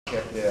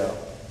kept their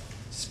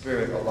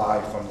spirit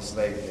alive from the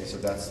slave day. So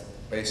that's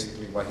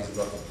basically what he's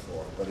looking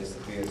for. But it's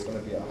going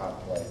to be a hot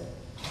play.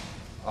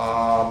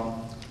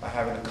 I'm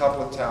having a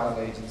couple of talent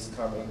agents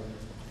coming.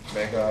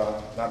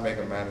 Not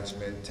mega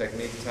management,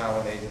 technique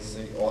talent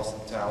agency,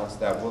 awesome talents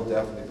that will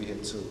definitely be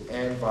here too.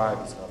 And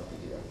Vibe is going to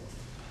be here.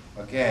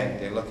 Again,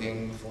 they're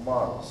looking for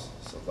models.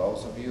 So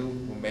those of you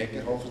who make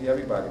it, hopefully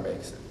everybody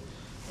makes it.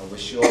 I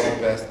wish you all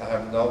the best. I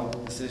have no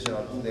decision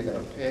on who they're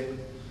going to pick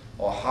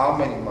or how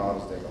many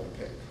models they're going to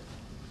pick.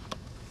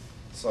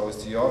 So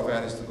it's to your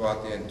advantage to go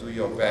out there and do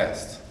your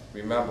best.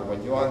 Remember,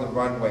 when you're on the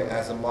runway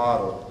as a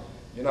model,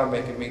 you're not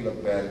making me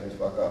look bad if you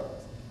fuck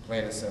up.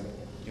 Plain and simple.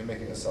 You're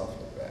making yourself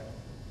look bad.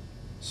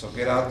 So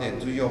get out there,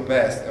 do your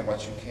best and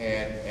what you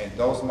can, and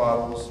those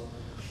models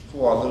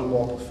who are a little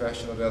more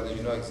professional than others,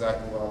 you know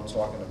exactly what I'm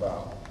talking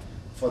about.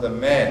 For the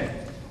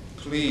men,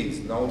 please,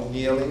 no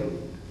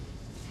kneeling,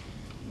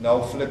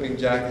 no flipping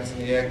jackets in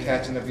the air,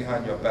 catching it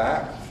behind your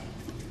back.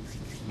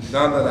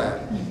 None of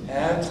that.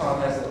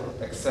 Anton has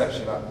an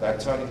exception. That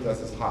turn he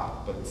does is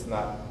hot, but it's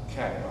not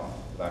carrying off.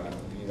 I mean,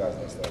 you guys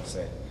understand what I'm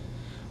saying.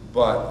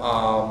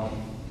 But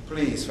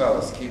please,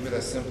 fellas, keep it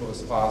as simple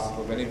as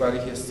possible. If anybody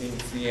here seen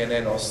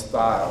CNN or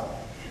Style,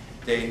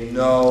 they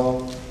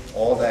know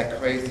all that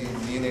crazy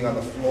kneeling on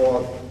the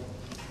floor.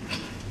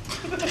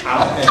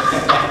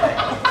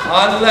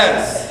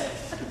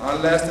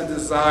 Unless the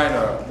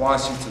designer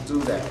wants you to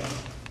do that,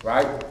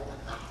 right?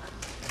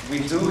 We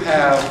do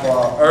have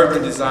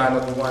urban designer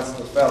who wants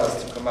the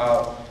fellas to come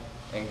out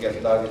and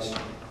get luggage.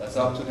 That's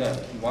up to them.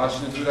 If he wants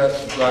you to do that,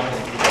 you go out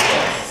there and do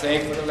that.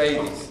 Same for the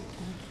ladies.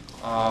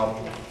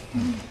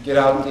 Get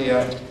out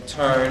there,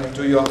 turn,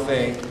 do your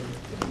thing.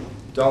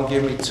 Don't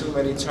give me too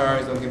many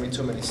turns, don't give me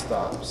too many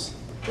stops.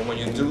 But when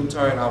you do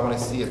turn, I want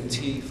to see a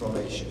T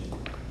formation.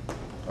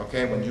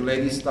 Okay, when you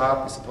ladies stop,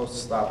 you're supposed to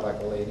stop like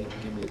a lady,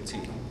 give me a T.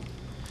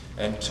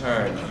 And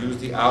turn, use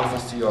the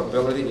outfits to your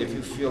ability. If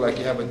you feel like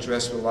you have a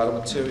dress with a lot of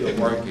material,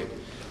 work it.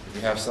 If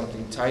you have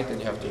something tight, then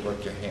you have to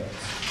work your hands.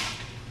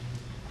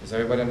 Is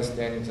everybody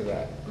understanding to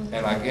that?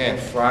 And again,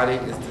 Friday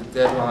is the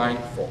deadline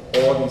for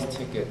all these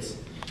tickets.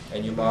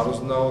 And you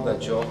models know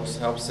that you'll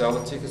help sell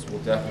the tickets will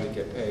definitely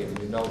get paid. And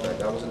you know that.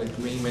 That was an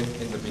agreement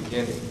in the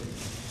beginning.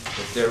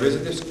 If there is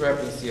a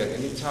discrepancy at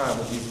any time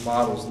with these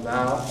models,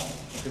 now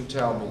you can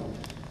tell me.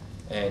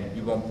 And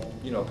you won't,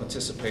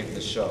 participate in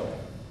the show.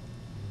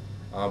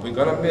 We're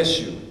going to miss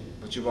you,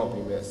 but you won't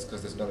be missed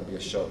because there's going to be a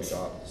show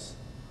regardless.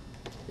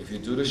 If you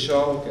do the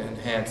show, you can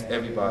enhance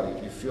everybody.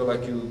 If you feel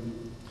like you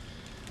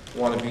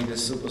want to be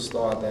this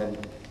superstar, then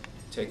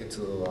take it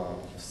to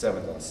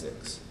 7th on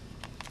 6.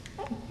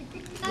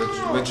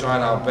 We're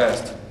trying our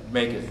best to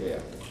make it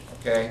there,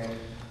 okay?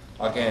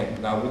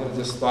 Again, now we're going to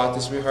just start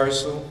this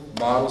rehearsal.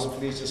 Models,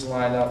 please just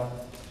line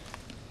up.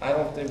 I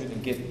don't think we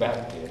can get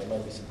back there. There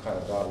might be some kind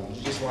of garbage.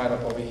 You just line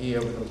up over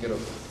here. We're going to get a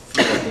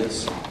feel of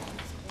this.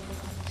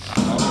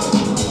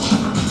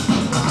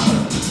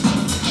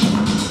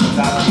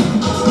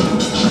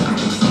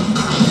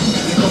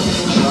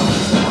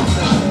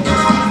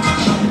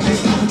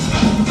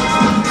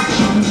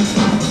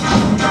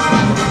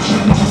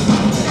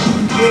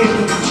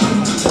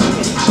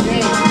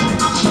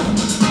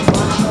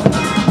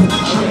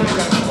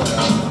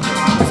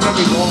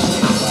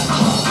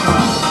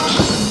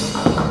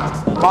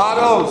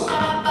 Models,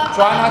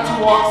 try not to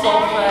walk so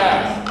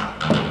fast.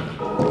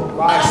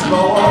 Right,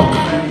 slower,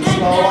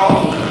 slower.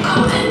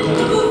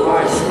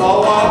 Right,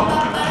 slower.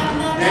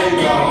 There you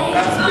go,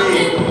 that's me.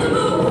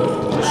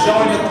 You're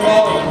showing your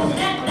clothes.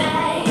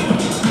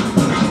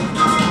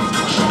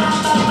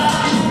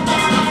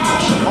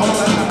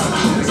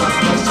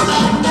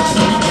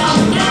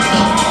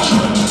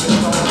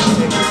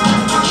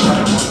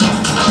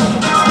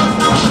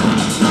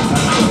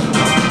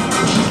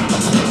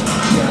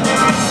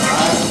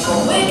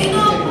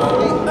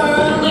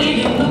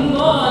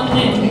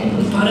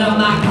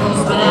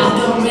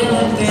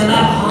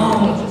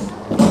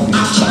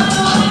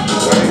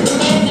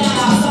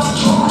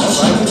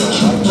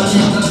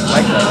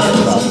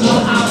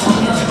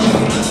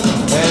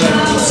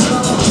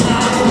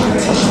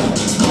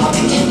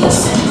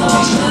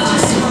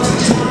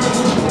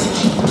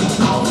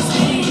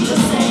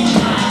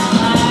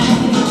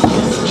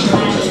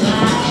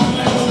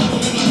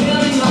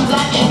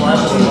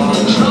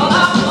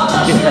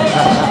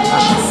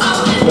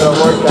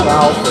 Work that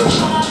outfit.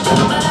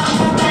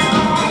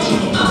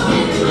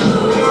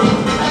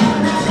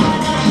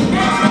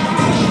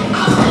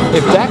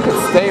 If that could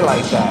stay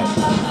like that,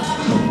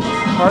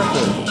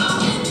 perfect.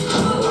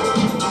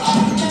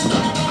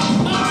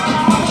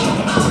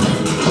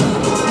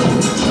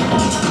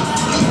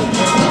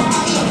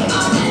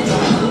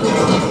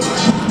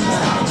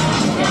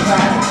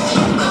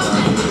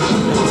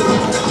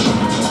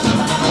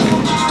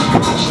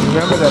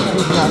 Remember that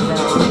piece not down?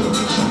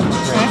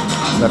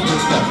 That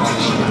piece not down.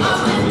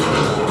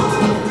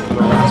 The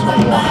last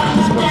one walking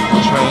is supposed to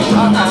train.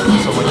 Okay.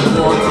 So when you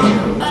walk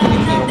here,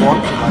 you walk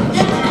to like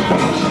this.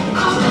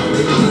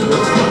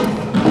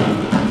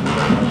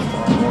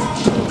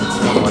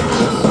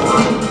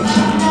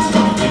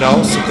 You know,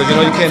 so because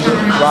you can't do it.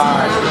 So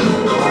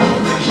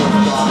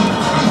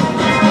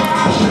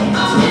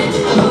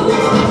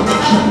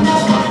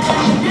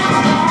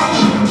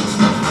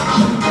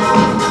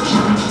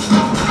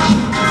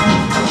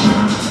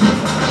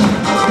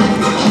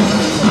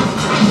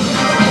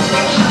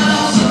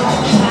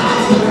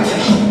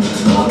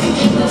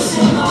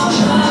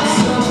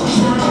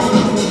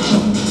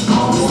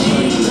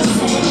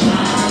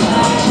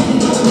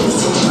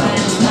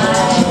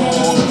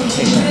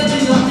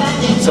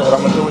what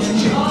I'm gonna do with the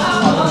cake?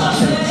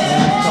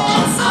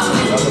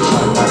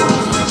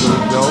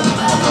 Dope.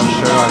 No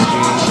shirt on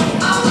jeans.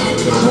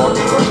 We're gonna walk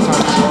the first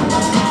time you walk.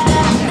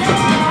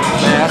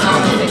 Mask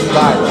and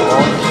slide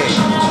all the cake.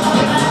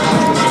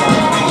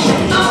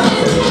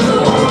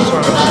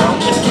 Turn around.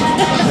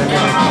 Then they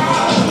come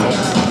up.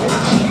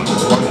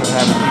 What you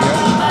have here?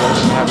 What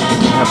you have here?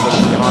 You have the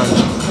behind.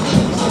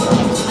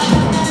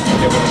 And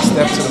then when they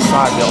step to the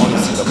side, they only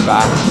see the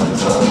back of the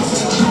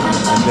dress.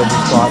 And then we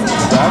start in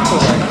the back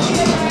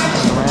direction.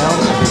 Around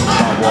and then we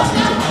start walking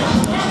to the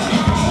front.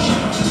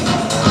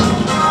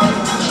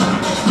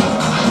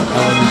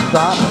 And when you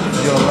stop,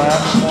 your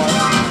last one,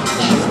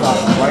 you stop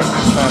right in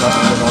the center,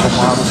 and then all the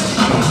models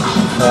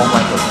form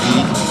like a V,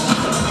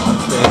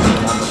 standing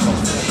on the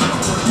front.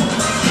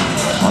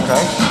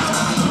 Okay?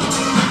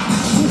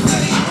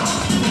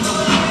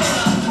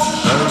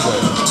 Very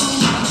good.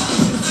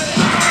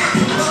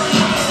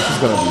 This is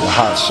going to be a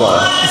hot show.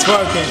 It's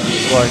working.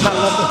 It's working. I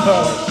love the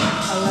color.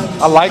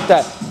 I like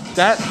that.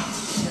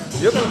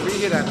 You're going to be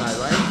here that night,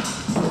 right?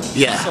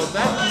 Yeah. So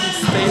that is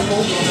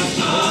stable.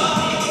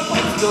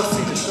 You still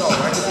see the show,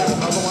 right? There's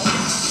another one.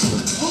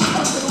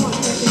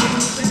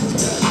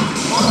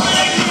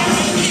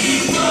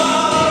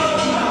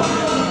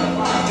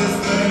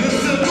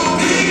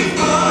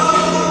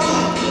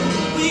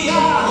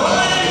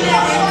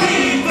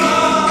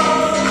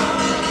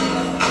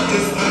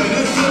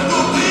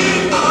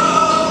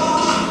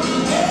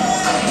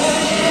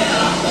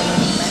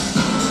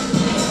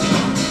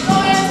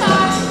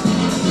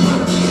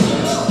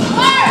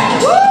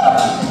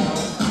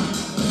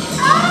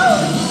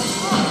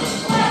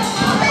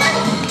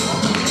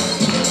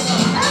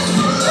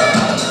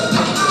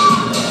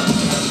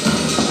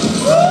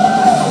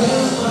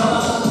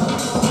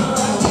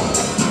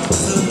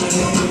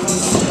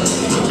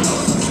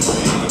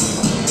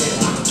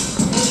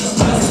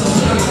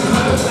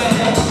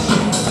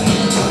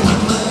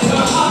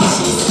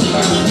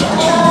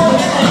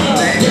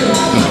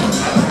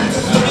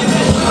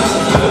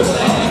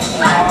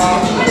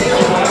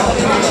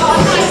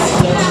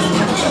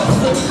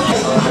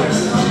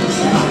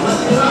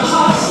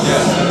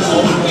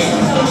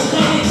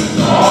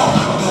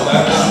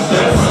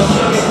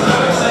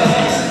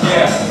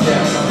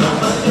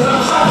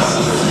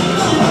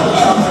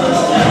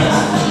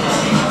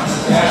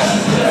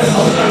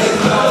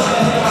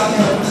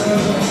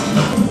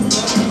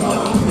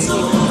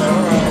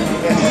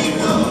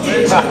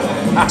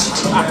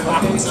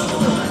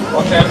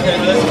 Okay,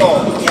 let's go.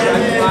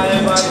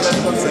 Everybody, let's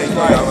go say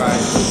bye. All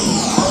right.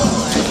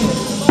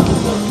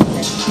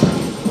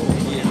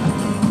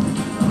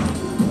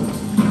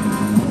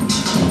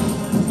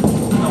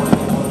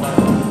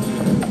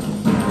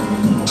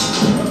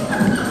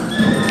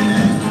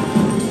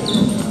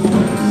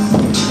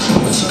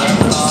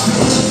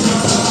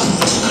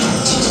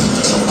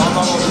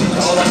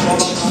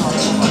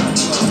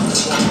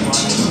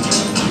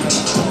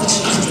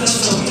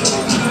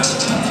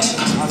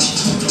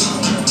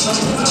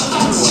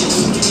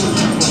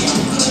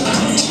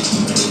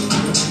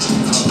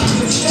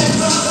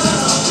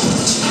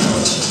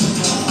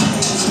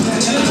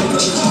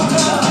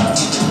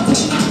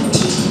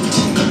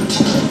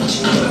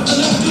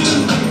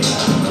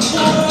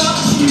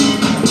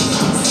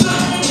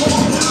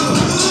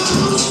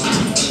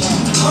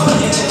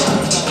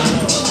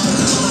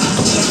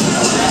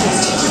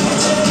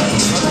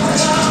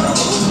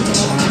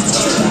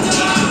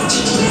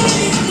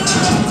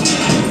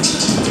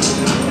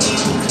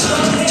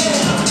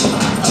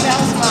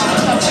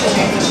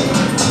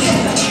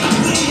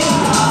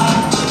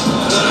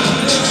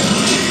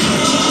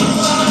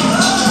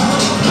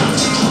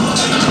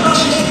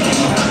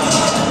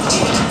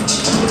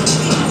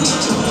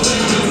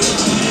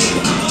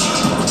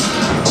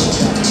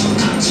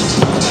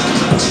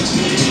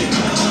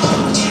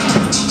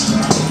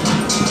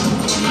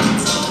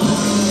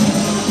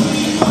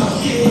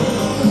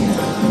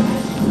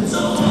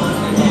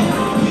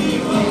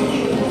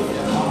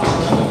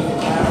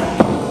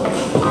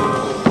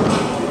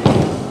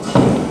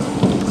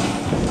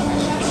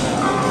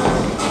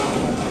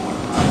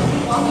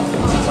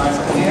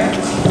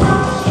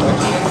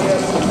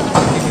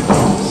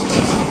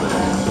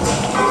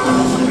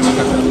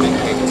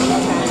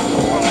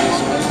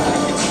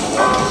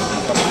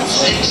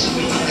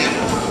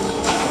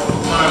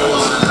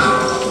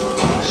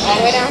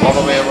 All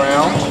the way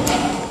around.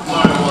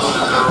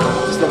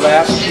 This is the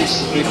last piece,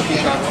 big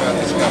piece on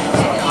this guy.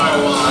 I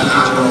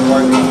need you to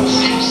work on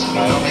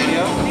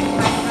video.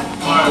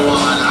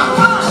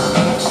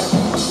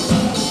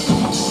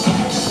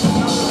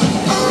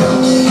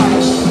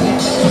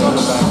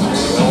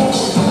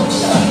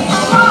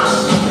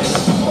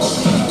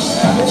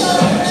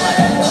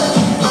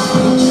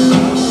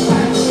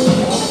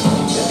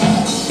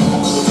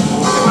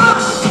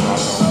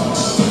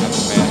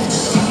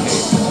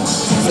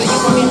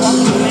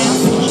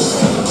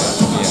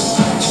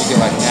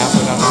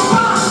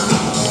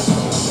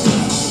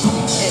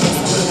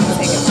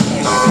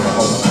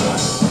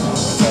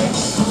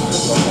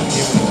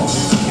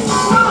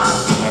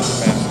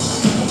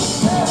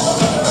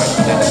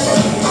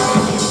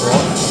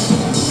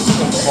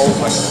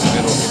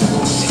 middle of the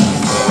routine.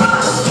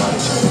 Everybody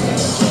should be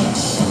able to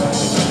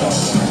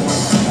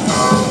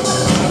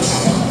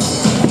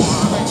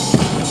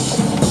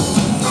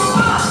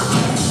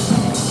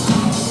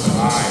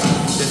Alright,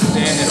 just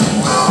stand there for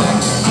 1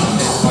 second.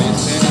 And while you're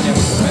standing there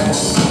with the mat,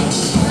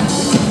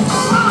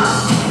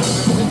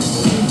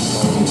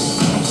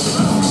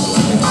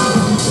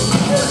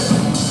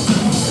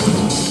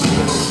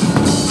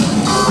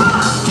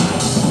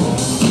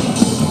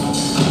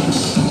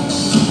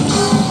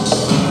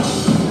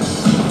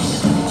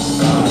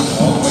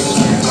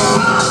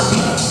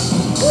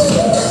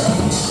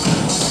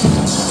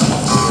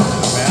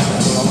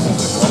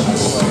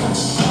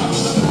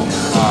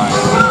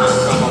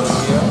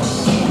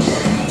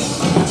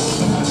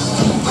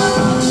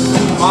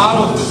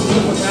 models, this is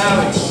the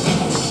finale.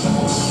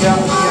 Yeah,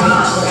 we have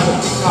a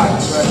big height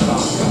dress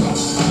on.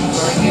 So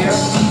right here,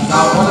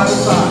 now one at a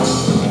time.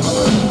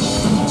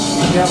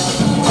 Yep.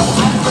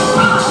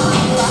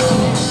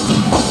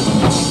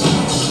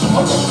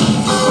 Okay.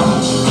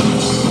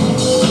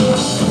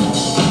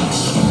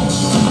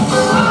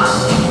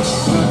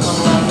 We're gonna come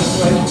around this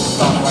way,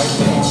 stop right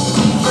there.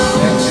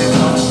 Next in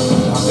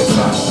on this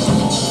side.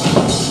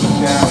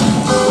 Yeah.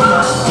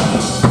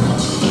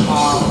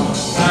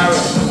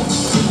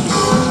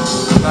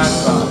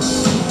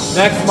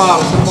 Next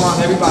model, come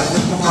on, everybody,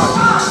 just come on.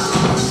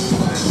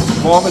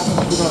 We're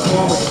gonna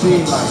form a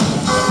speed line.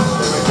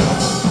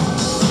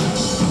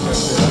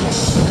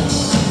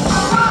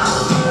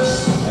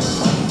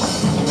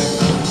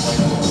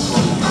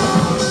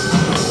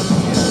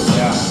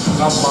 Yeah,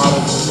 enough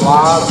models, a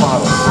lot of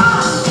models.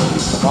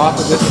 Off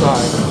to this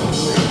side.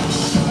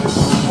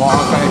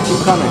 Okay,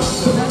 keep coming.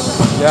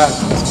 Yes,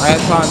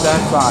 hands on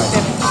that side.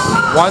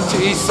 One to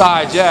each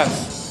side, yes.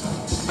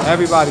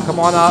 Everybody, come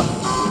on up.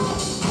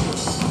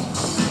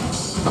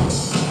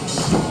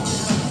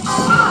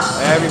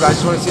 Everybody,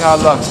 just want to see how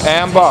it looks.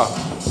 Amber,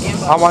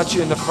 I want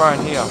you in the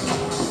front here.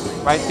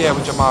 Right there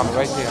with your mama,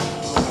 right there.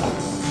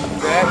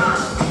 Good?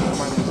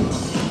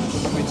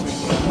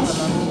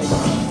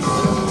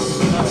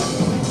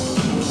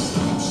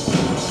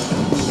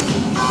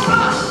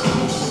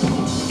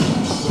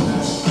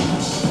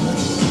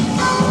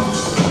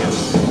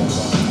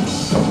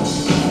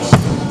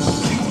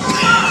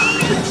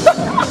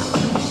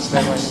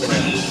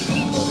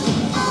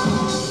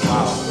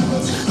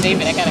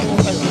 David, I got a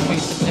question for you,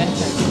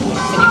 suggestion.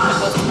 Can you put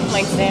those 2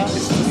 planks down so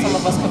some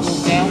of us can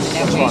move down in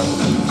that way?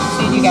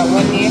 See, you got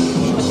one here,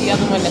 put the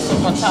other one that's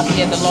up on top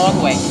here the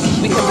long way.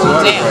 We can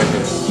move down.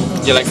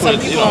 Yeah, like Some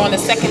people are on the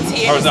second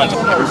tier.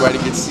 Everybody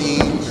can see.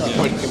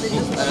 Everybody can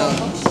move down.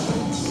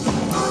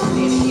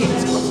 Then here,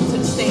 it's closer to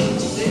the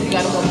stage. You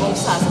got them on both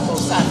sides and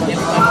both sides. And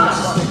everybody's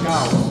not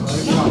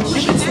running.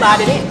 You can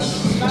slide it in.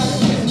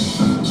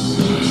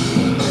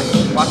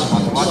 Watch.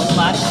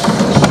 Slide it.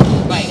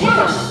 Right. You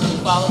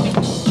follow me?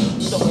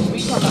 So when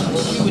we come up,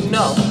 we would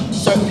know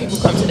certain people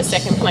come to the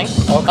second plank,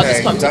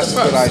 others come to the first. That's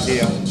a good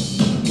idea.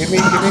 Give me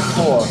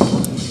 4.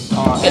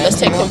 Okay,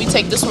 can we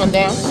take this one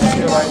down?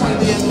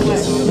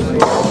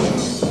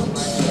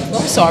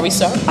 I'm sorry,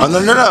 sir. Oh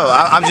no.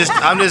 I'm just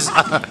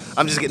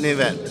getting the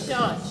event.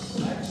 John.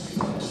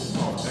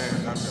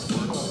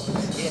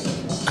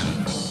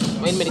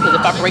 Wait a minute, because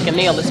if I break a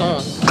nail, it's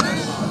on.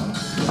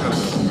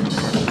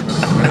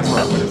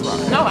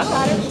 No, I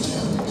got it.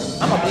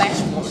 I'm a black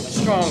woman,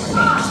 strong.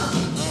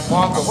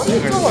 Martha, what are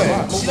you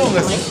doing? She don't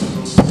listen.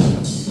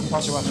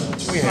 Watch it.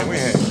 We had.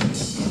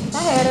 I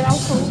had it, I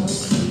was cool.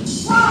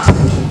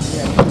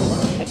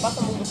 If I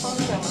can move the phone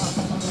down.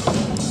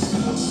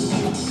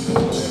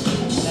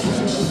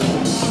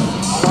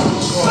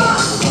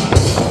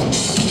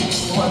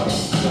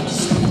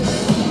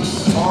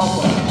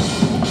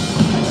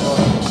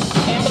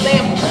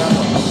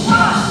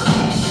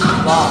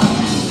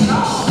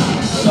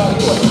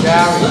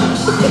 Gary.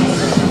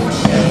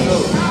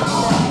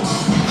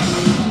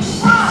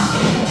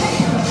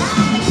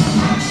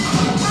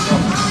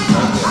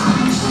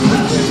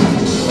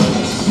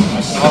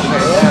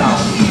 Okay, now.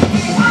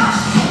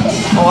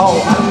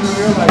 Oh, I didn't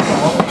realize that.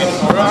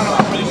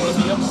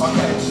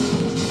 Okay.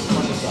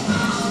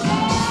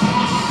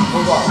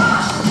 Move on.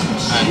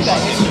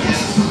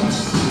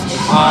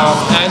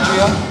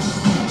 Andrea.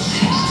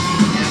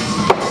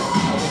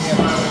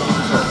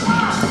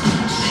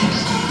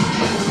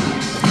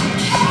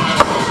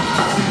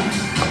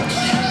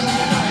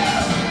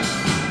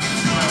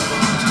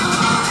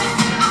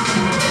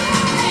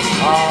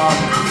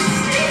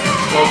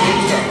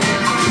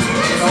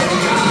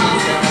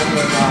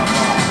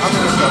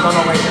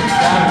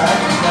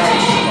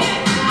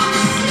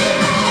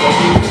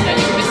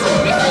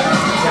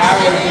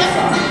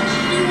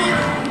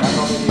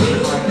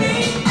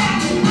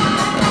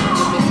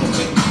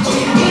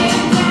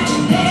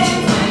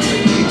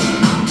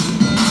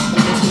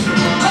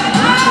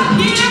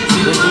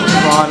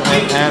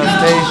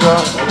 Anastasia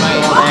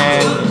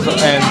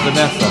and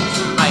Vanessa.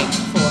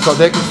 So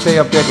they can stay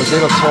up there because they're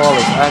the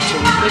tallest.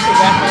 Actually,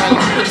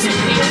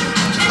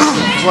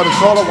 well, the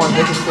taller ones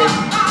they can stay.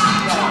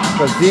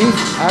 Because these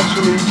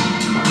actually.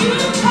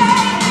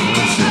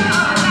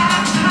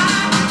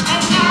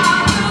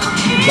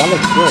 That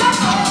looks good.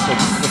 But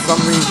for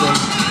some reason,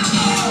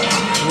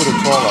 a little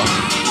taller.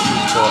 Too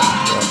short.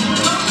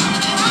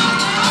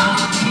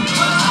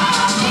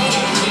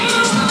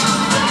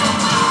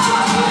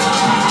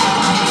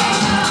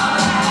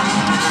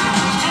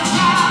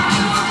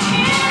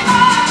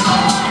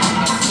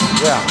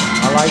 Yeah,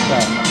 I like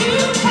that.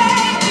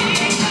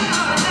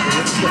 So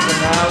this is the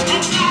finale.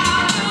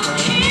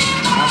 After you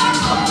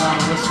come down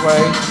this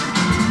way,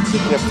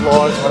 get their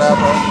floors,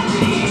 whatever.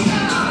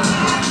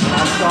 And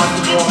I start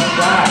to walk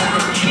back.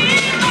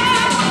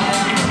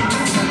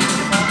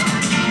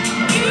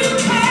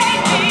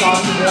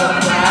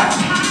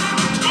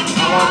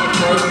 I want the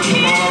first two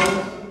models,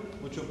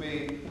 which will be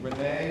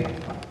Renee,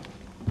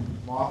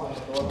 Martha, and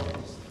daughter.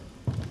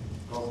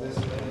 Go this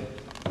way.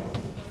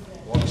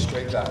 Walk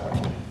straight that way.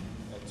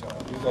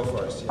 You go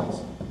first, yes.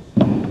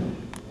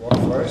 Walk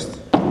first.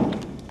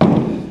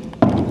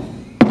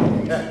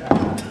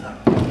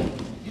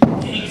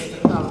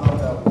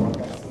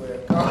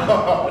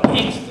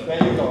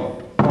 There you go.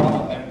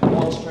 And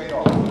walk straight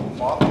off.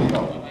 Mark me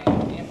up.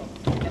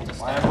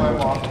 I am going to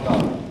walk it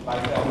up.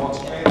 Like that. Walk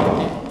straight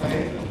off.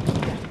 Okay?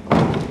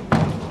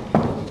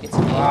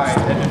 Alright,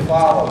 then you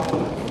follow.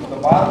 The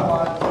bottom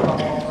line,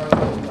 come on first.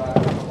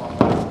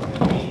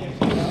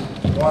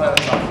 One at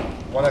a time.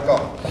 One at a go.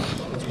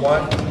 It's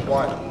one. Go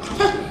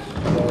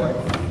away.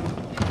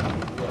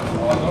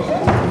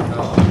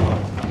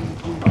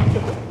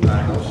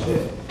 No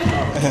shit.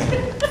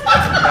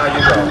 Now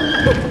you go.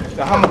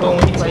 Now how am I doing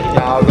when he's right here?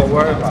 Now don't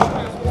worry about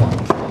it.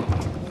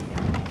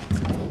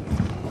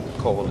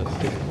 Cold.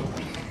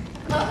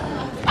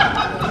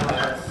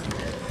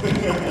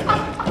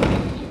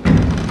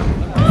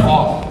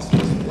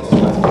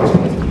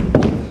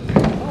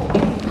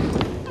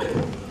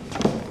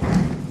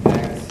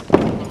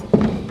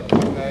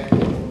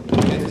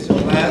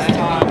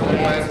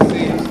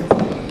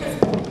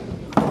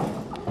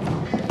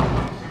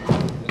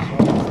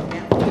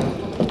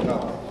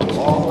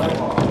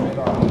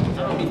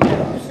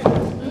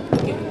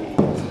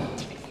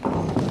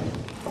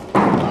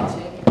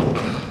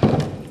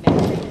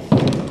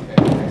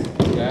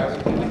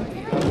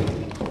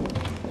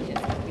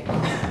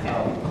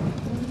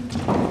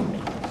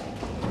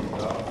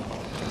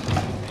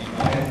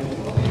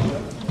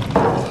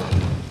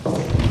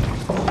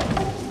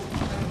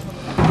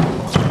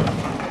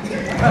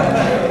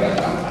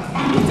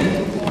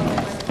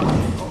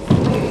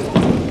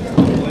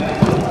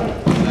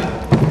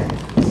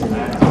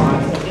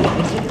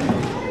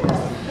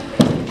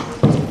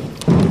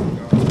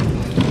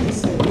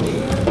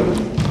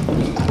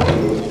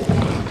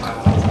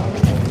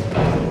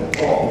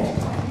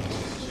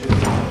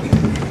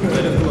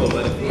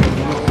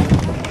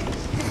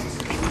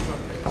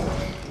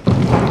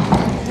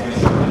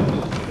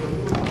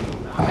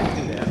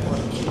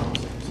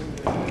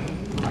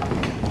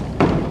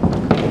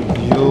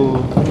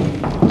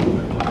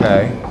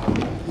 Okay,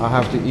 I'll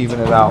have to even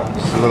it out.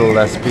 Just a little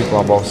less people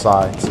on both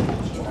sides.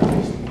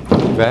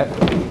 Bet.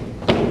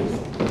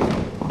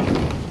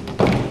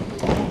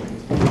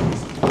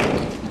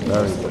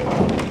 Very good.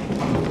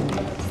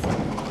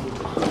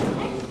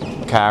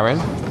 Karen.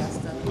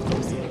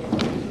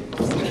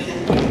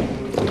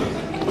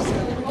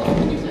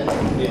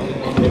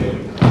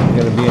 You're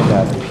gonna be in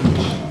that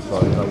peach, so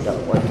you know you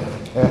gotta work.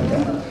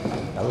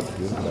 That looks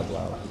beautiful, that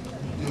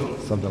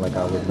blouse. Something like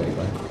I would make,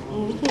 right?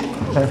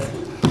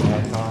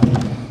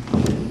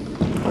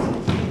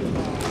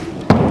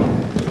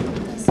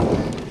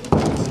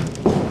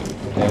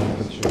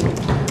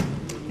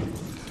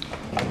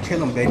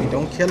 Kill him, baby.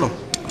 Don't kill him.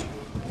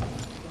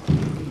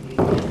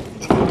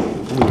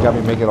 Ooh, you got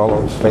me making all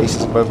those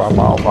faces with my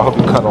mouth. I hope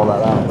you cut all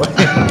that out.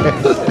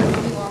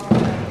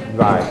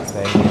 Right,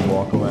 then you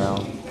walk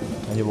around.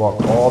 And you walk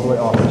all the way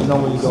off. You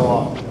know when you go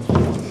off.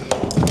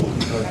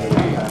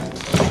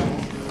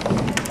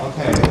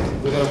 Okay,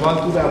 we're going to run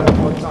through that one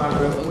more time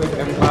real quick,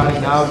 everybody.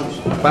 Now,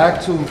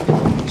 back to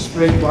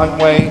straight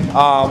runway.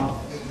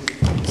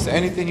 Is there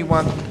anything you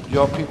want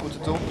your people to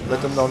do?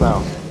 Let them know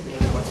now.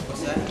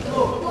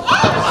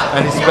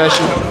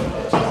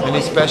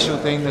 Any special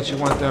thing that you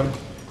want them?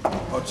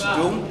 What to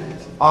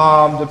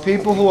do? The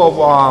people who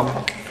are,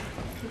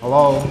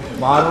 hello,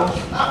 models?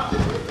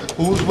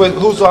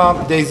 Who's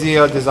Daisy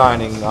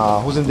designing?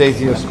 Who's in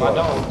Daisy school?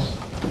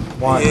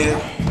 One. Yeah.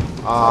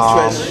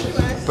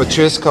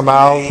 Patrice come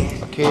out.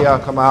 Akia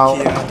come out.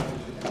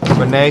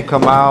 Renee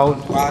come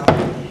out. Rock.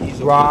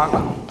 He's Rock.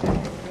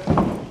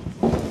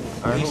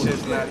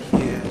 Lisa's not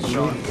here.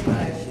 Sean's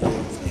not here.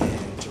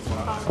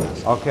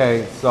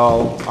 Okay,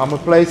 so I'm gonna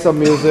play some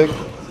music.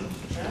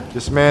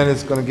 This man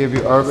is gonna give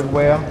you urban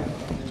wear.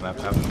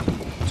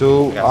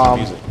 Two, I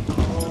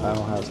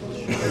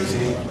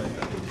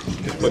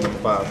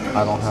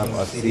don't have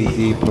a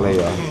CD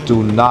player.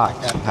 Do not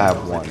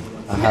have one.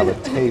 I have a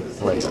tape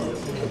player.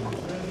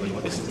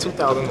 This is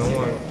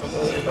 2001.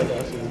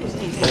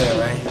 Yeah,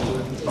 right?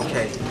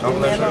 Okay.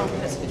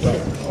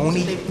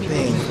 Only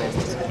thing.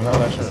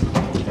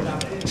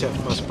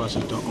 First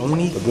person. The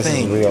only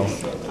thing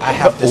I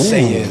have to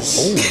say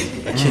is,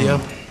 Akia,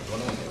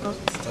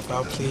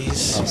 out,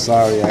 please. I'm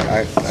sorry,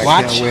 I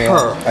Watch can't wear.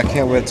 her. I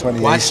can't wear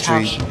 28th Watch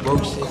how Street she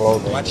works it.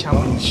 clothing. Watch how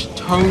many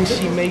turns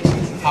she makes,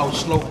 how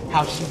slow,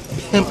 how she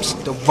pimps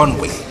the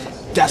runway.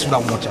 That's what I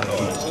want y'all to do.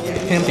 She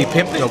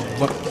pimped the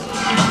runway.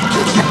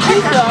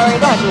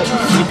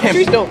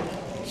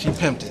 She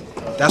pimped it.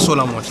 That's what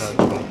I want y'all to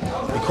do.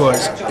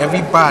 Because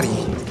everybody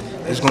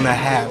is gonna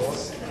have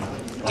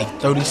like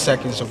 30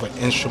 seconds of an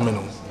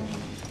instrumental.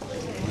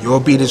 Your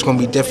beat is gonna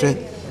be different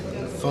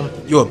from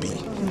your beat.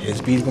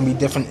 His beat is gonna be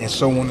different, and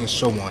so on and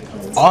so on.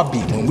 Our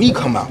beat, when we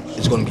come out,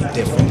 is gonna be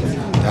different.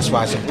 That's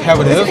why it's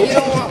imperative. You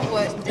don't want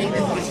what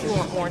David wants. You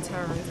want more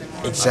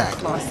turns.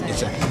 Exactly.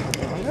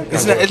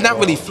 It's not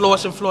really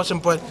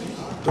flossing, but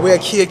the way a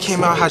kid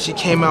came out, how she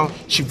came out,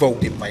 she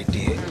rolled it right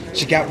there.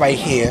 She got right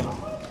here.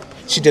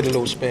 She did a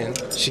little spin.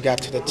 She got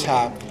to the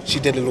top. She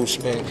did a little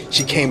spin.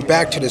 She came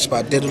back to the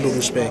spot, did a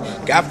little spin,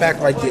 got back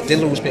right there, did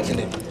a little spin, and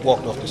then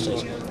walked off the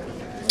stage.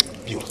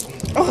 Beautiful.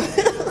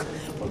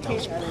 That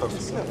was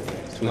perfect.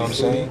 You know what I'm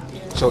saying?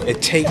 So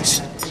it takes,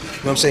 you know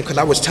what I'm saying? Because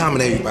I was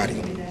timing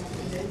everybody.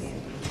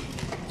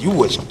 You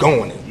was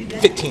going in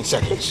 15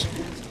 seconds.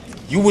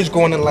 You was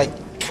going in like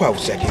 12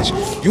 seconds.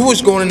 You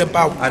was going in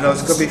about. I know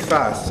it's gonna be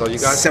fast, so you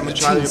guys have to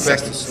try your best to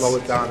seconds. slow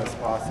it down as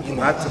possible,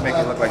 not to make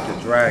it look like you're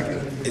dragging.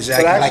 Exactly,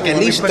 So like actually, at when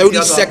we least put 30 the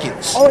other-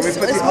 seconds. Oh, When we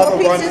put the other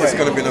runway, it's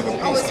gonna be another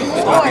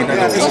piece.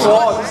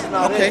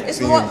 Okay. It's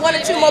one or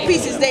two more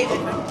pieces, David.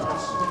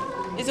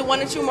 Is it one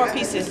or two more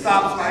pieces?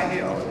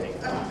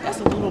 That's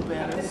a little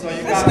better.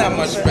 That's not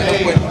much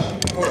better, but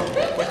hold on.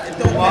 But it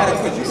don't matter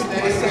because you can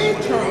do the same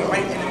turn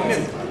right in the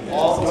middle.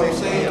 All the way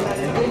down,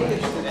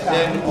 and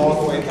then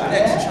all the way back.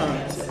 Next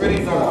turn, pretty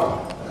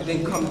normal, and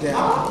then come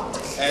down.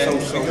 And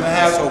So we're gonna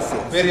have so a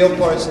forth. video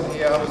person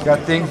here. You got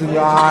things in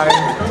your eyes.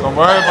 Don't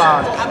worry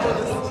about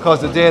it. Because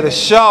the day of the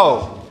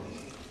show,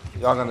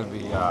 y'all gonna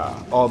be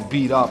all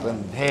beat up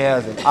in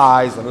hairs and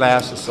eyes and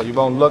lashes, so you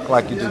won't look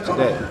like you do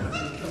today.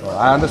 So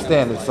I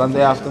understand it's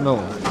Sunday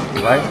afternoon,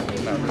 right?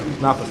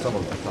 Not for some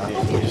of us, right?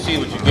 You see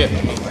what you get.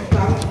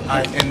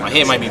 My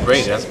hair might be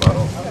braided, that's about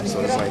all. So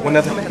it's like, one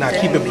other, now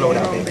keep it blowed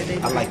out, baby.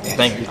 I like that.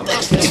 Thank you.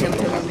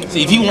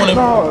 See, if you want it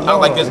out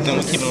like this, then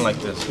we keep it like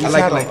this. He's I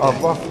like had like a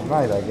rough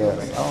night, I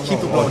guess. I don't Keep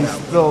know. it blowed He's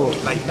out. still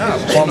Like that.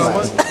 You know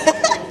what?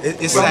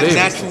 It's that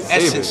natural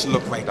essence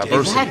look right there.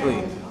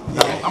 Exactly.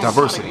 I'm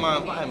Diversity. my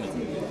environment.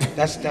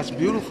 That's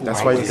beautiful. That's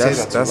right why there.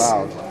 that's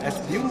That's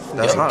beautiful.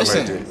 that's hot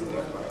Listen. right there.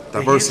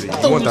 Diversity.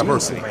 You want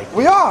diversity.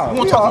 We are. You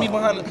want to talk to me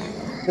behind the...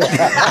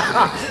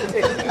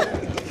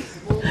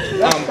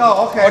 Let's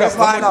go. Okay, let's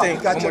One line more up. thing,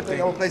 You got one your more thing.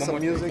 thing, I'm gonna play one some more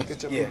music. thing.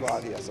 Get your Yeah. people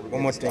out here. So we One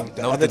can more start. thing.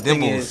 The No, other the thing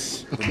dimples.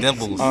 is, The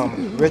dimples.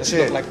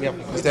 Richard, like we have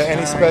a is there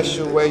any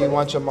special way you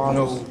want your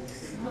models?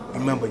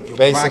 remember, you're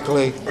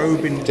Basically, rocking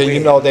urban then you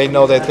wear. know they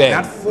know their thing.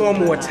 Not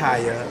formal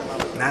attire,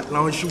 not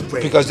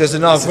lingerie. Because there's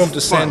enough room to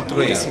Fun. send I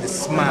three. wanna see the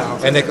smile.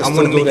 And they can I still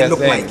wanna do make their it look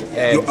thing. like And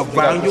you're you got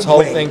around this your whole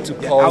way. thing to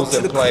You're pose out to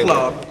and the play with.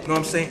 club, you know what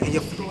I'm saying? And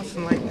you're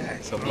flossing like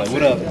that. So, like,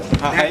 what up?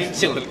 How you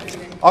chilling?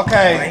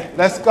 Okay,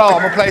 let's go.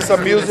 I'm gonna play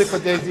some music for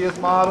Daisy's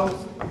models.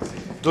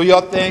 Do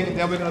your thing, and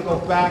then we're gonna go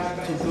back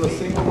to do a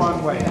single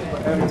runway for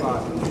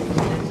everybody.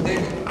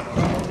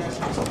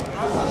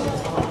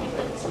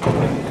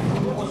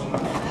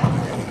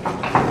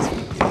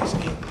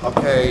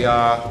 Okay,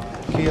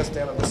 Kia,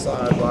 stand on the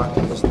side, rock.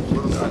 Let's do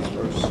little guys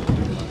first.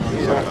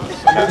 You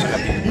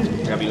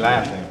gotta be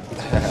laughing.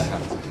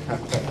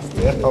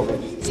 Stand over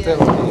here.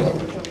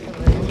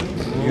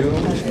 You here.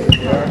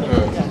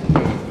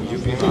 You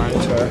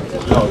behind her.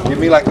 No, give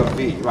me like a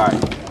V, right.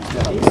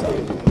 Stand on the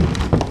side.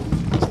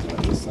 Stand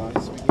on this side,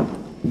 sweetie.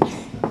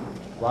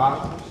 Rock.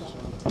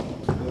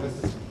 This.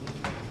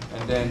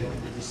 And then,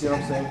 you see what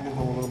I'm saying? Move a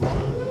little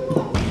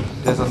more.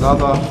 There's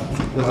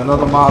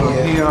another model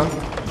here.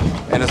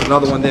 And there's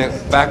another one there.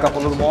 Back up a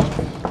little more.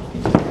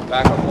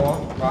 Back up more.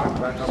 Rock,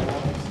 back up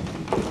more.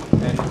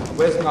 And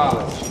where's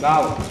knowledge?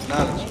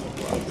 Knowledge.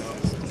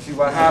 See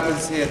what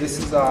happens here. This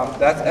is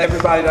that's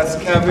everybody. That's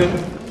Kevin,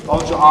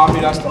 Ultra Army.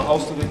 That's the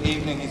host of the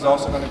evening. He's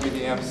also going to be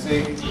the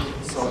MC.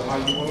 So how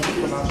you want to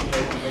pronounce your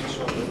name to make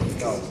sure that he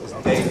knows.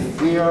 It's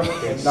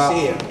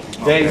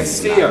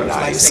Dayseer.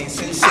 Like saying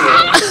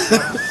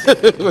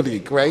sincere. What are you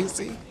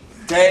crazy?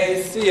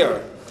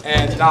 Dayseer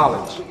and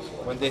knowledge.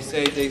 When they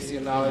say Dayseer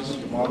knowledge,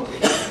 you mark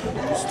it.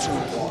 Use two.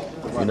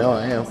 You know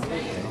I am.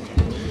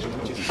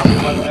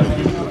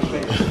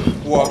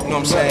 Walk, you know what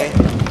I'm saying?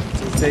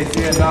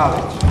 Dayseer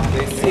knowledge.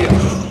 Dayseer.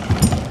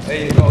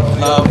 There you go.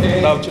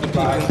 Love to the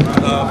people.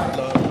 Love.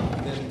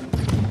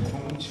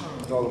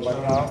 Throw the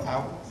money out.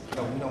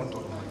 No, we don't do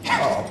it.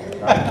 Oh, okay.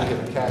 Right. You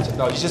get to catch it.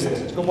 No, you just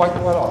go wipe it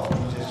right off.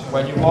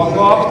 When you walk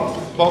off,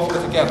 both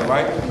go together,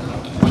 right?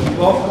 When you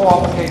both go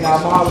off, okay, now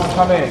models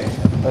come in.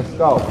 Let's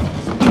go.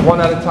 One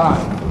at a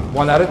time.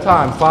 One at a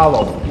time.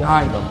 Follow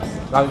behind them.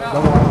 Now,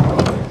 don't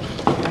walk.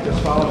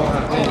 Just follow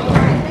behind them.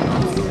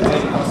 There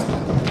you go.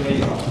 There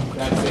you go.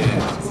 That's it.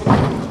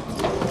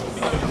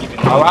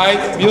 All right,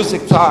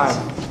 music time.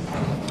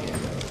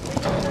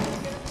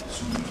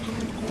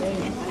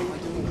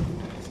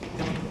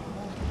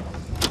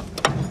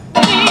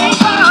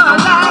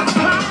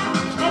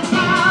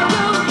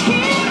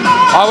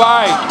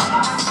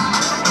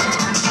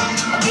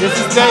 This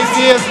is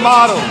Daisy's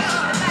model.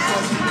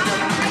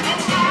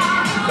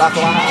 That's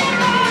what I have.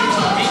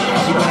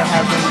 You gonna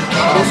have them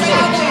this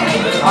one?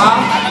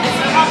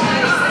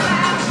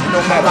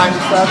 No matter.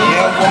 97?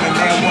 Male, woman,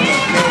 male, woman,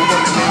 male,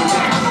 woman, male,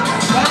 woman.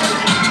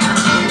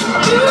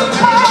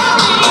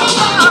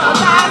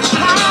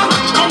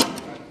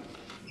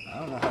 I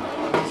don't know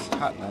how it's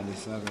hot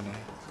 97.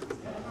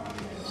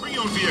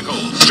 Pre-owned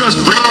vehicles. Just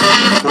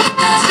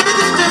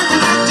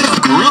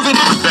groove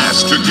it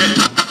best to get.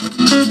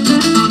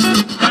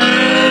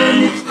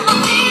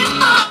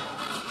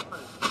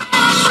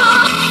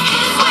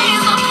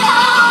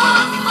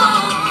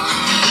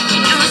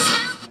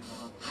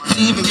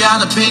 Even got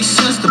a big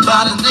sister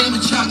by the name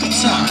of Chocolate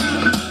Top.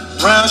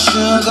 Brown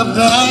sugar,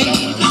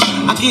 babe.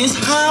 I guess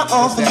high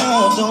off the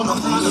wall, don't know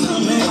how to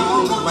do it.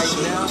 Right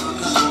now,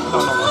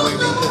 no, wait,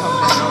 they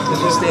come down, they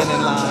just stand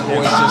in line, or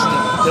it's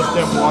just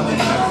them walking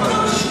in that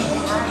place.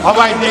 All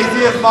right,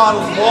 Daisy's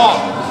models walk.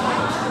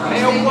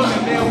 Male,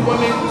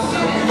 woman.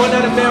 One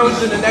of the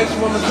males and the next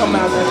woman come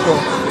out that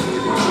door.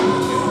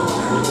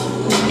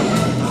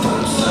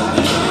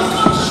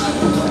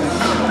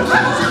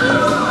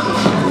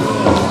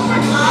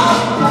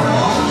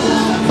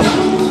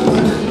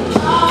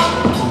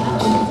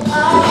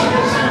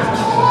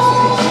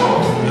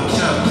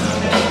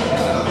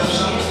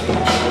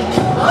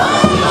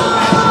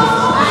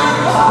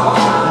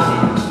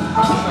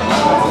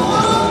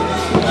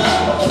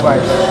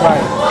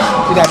 Right.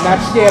 See that? Not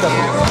scared of it.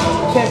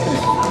 Tempting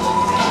it.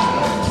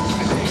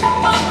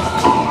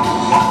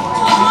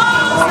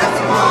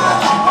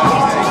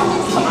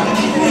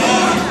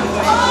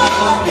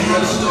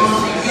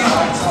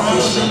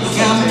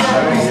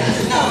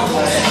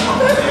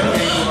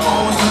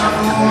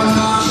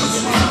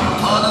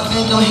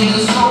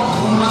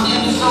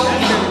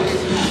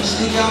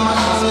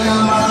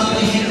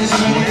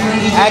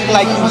 Act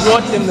like you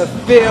want them to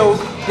feel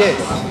this.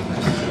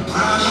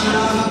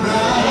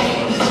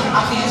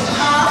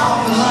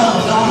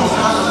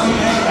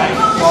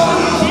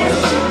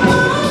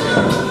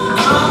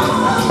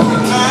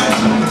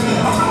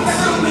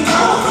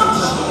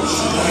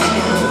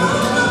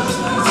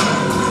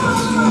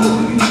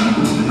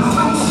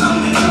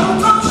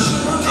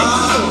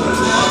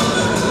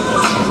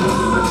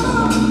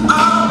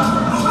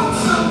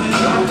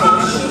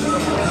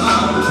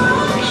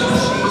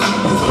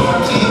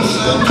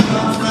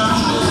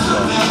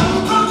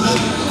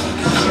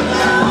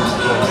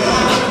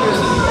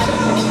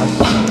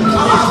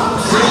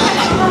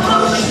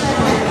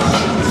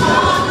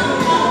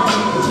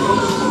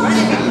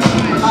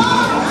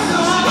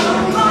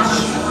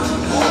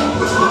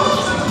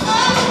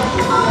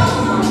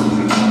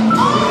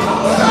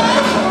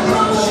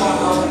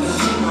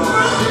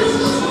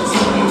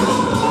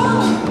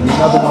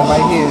 Another one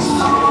right here.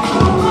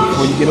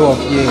 When you get off,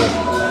 yeah.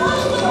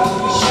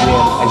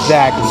 Yeah,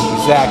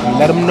 exactly.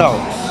 Let them know.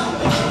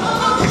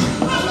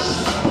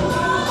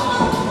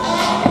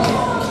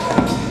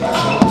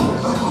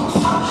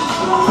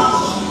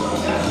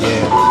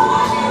 Yeah.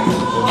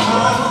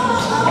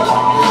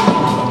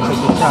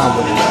 Take your time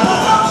with it.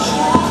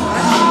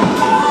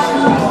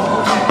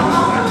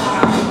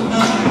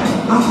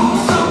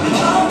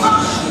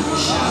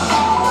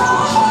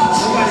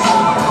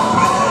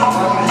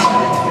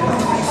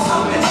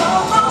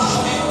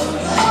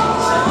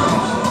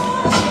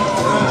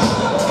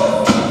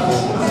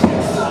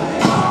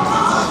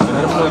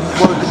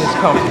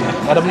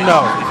 Let them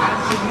know.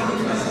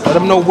 Let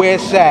them know where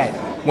it's at.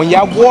 When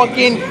y'all walk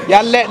in,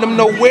 y'all letting them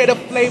know where the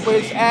flavor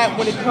is at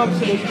when it comes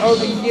to this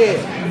urban gear.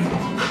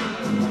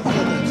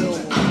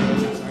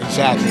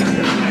 Exactly.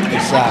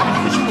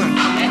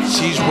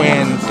 She's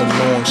wearing the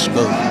long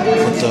skirt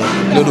with the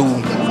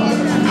little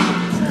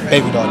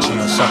baby doll chain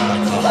or something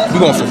like that. We're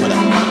gonna figure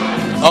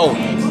that. Oh,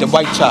 the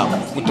white top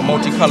with the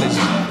multicolors.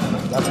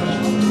 That's what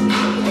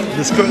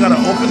The skirt gotta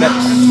open that.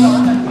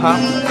 Huh?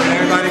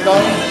 Everybody go?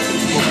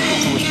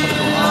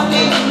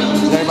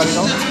 Does everybody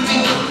know?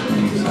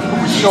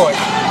 Short.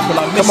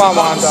 Come on,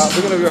 Wanda.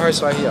 We're gonna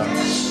rehearse right here.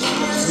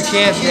 We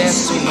can't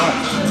dance too much.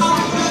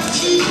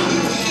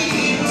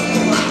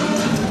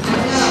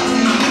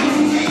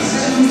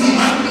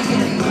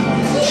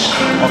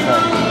 Okay.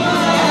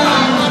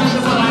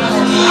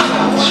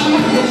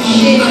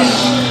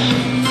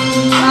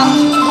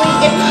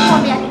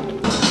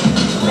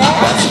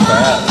 That's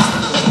bad.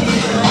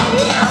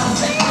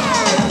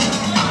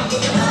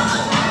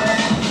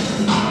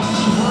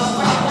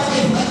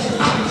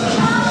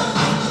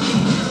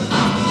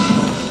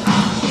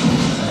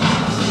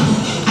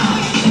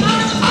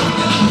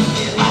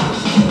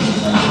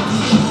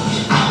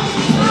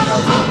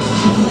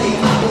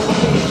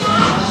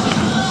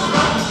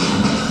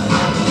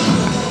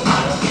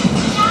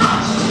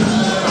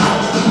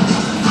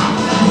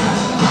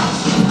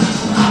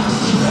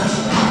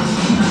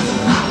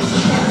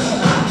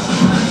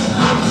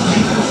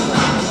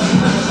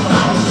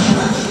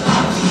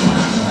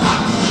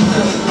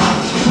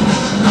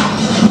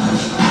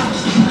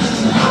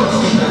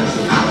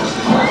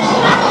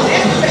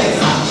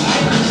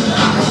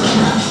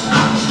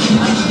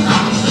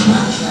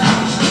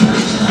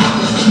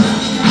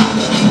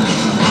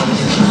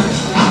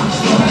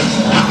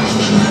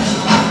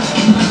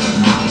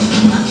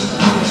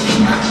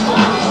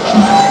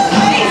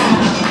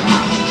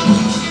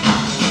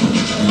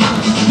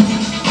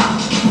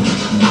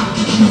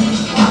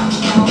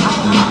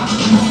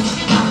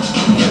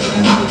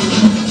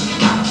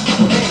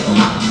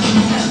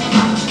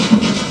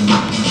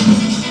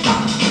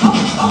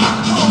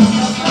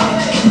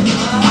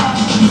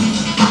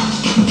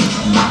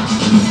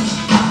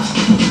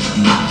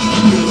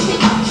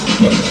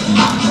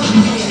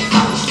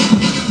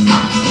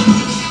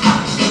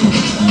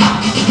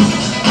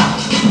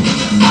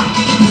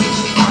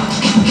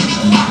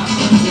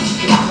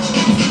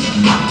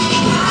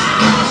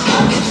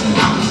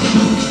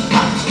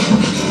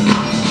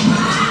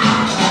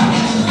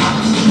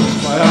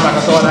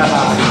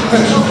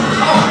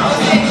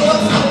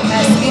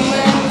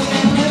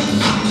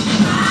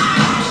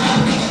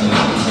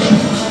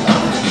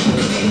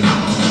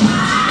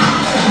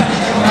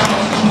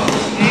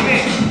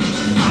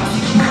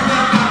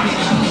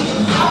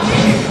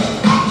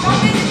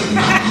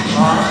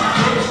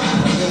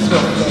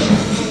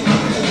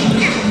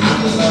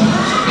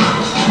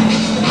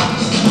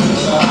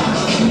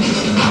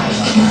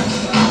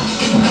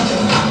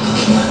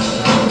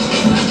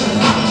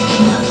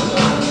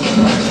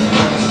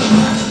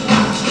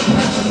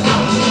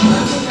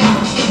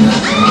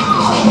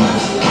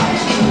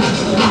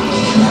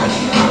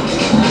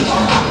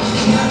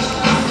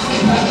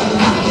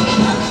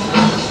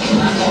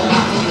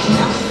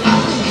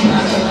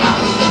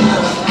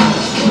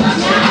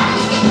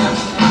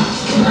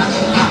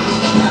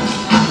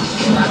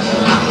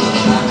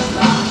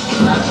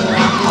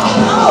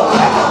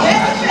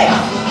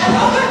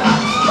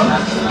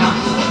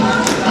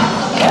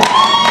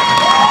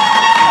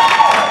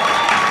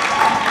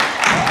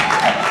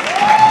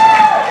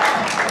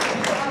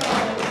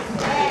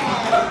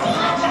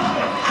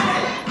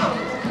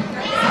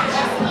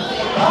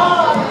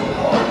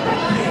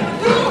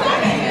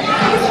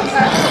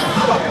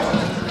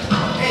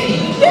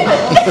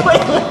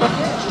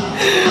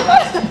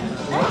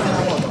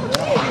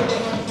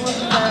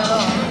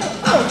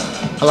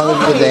 How long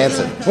have you been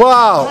dancing?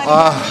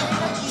 Wow,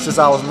 since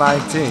I was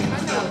 19.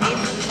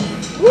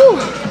 Woo!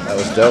 That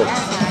was dope.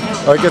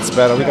 Oh, it gets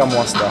better. We got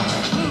more stuff.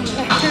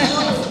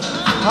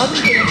 How do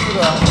you get into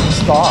the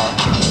star?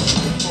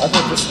 I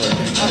did this way.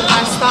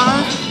 My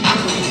star?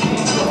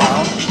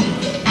 Wow.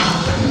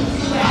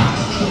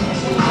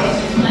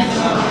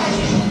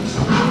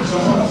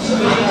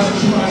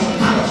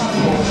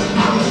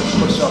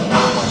 Push up,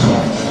 push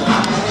up.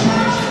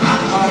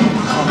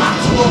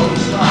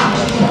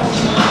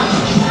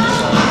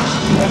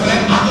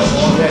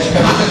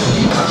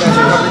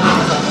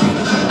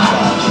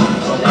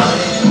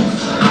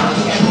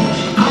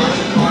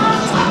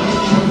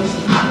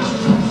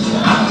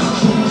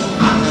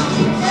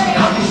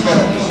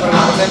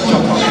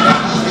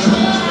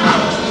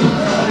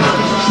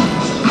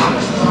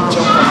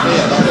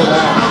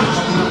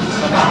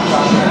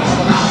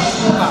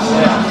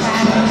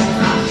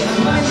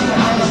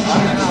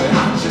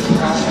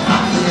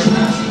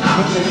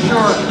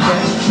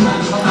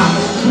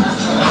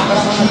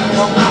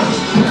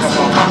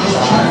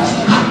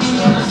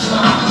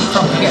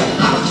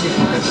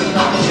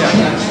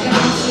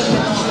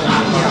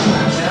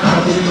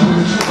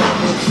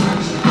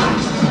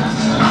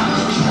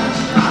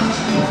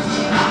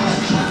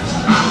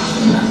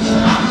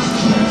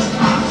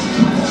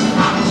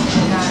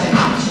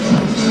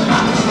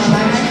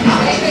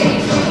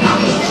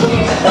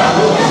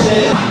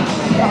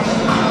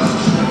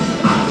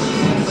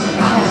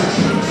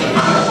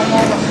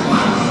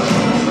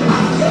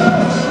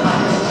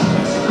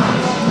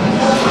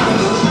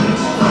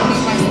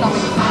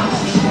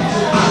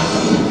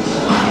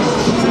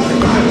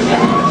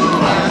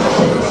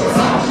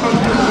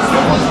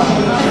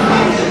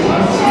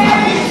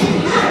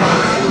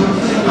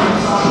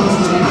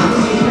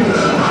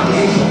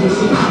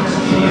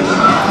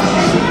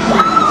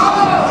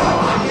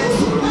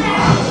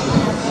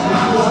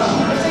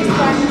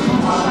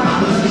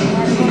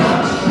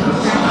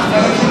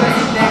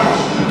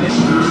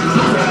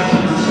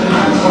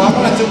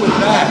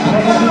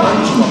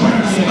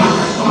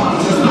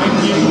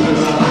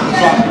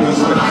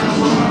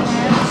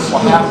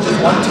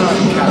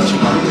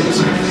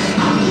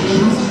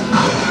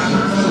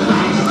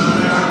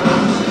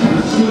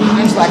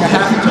 It's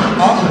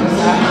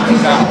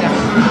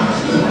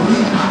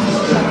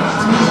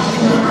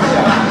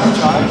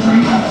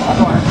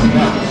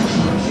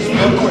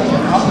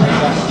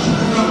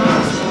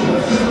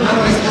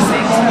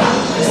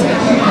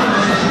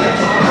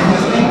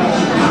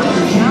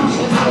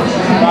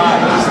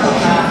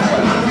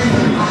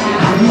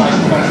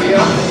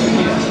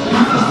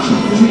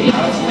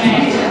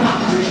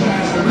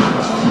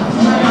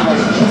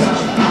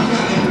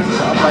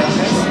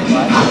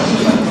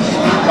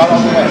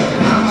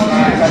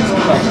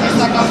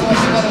like a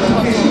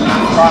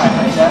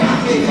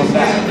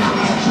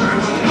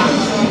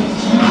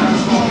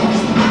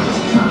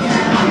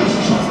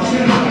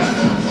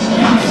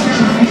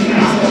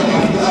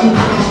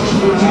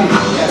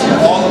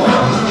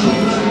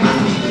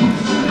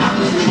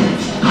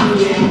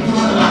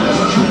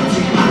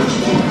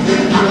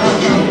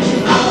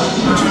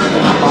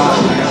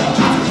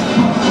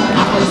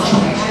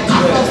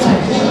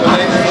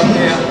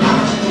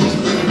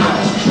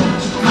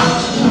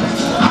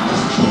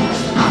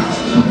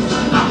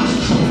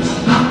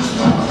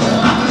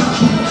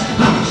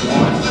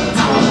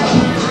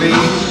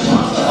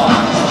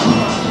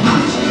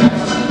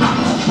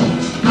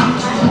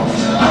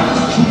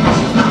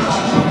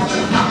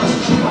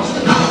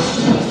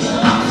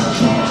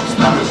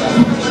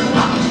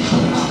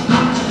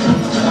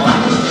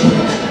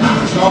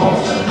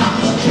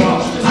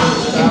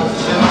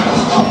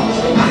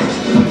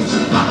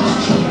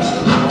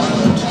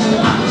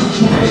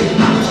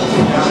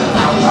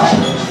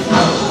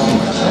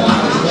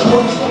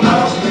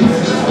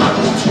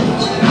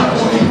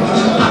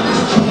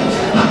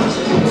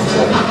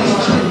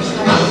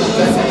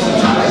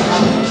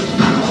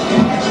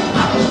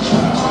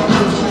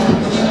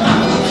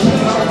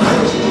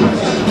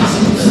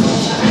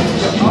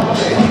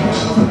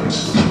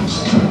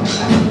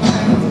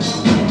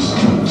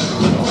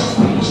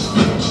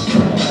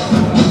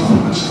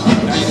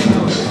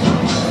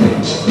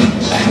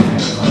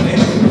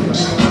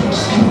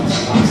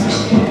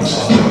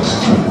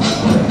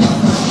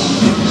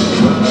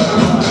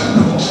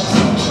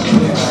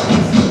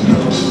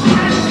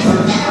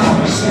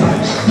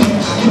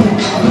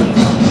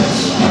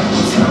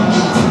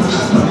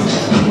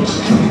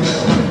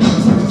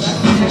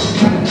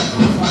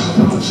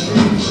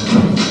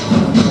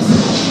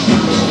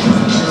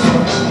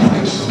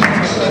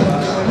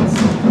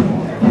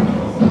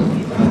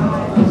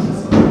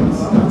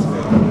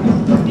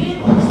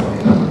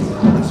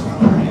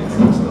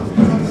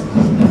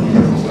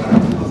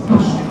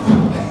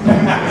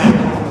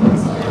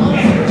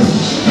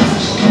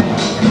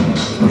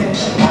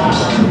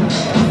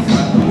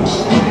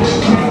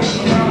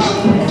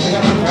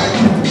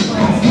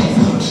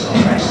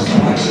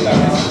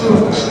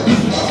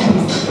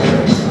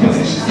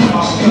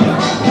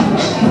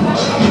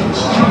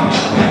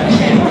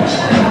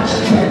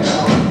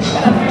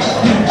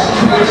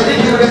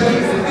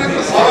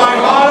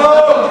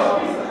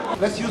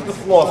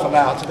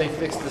out until they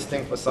fix this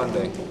thing for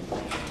Sunday.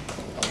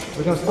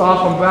 We're gonna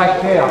start from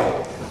back there.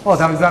 Oh,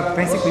 that was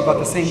basically about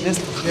the same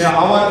distance. Yeah,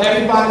 I want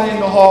everybody in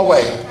the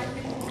hallway.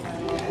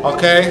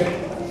 Okay?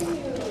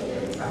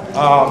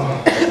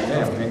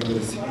 Damn,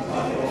 English.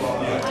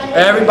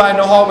 Everybody in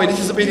the hallway.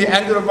 This will be the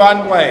end of the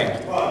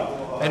runway.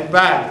 And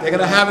back. They're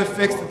gonna have it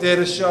fixed the day of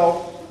the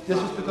show. This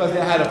was because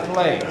they had a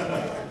play.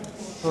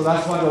 So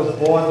that's why those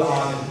boards are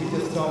on. We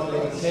just told them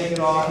they can take it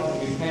off, it's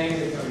gonna be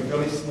painted, it's gonna be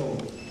really smooth.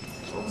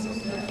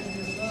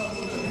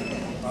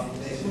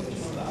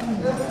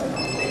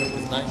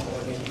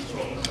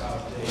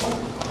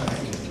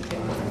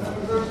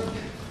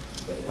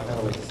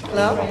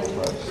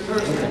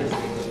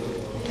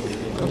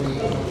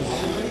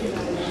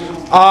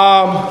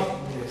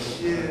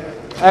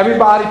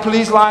 Everybody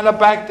please line up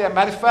back there.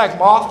 Matter of fact,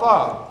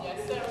 Martha.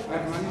 Yes, sir.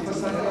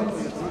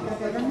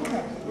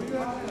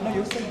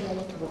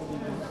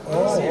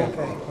 Oh,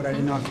 okay. But I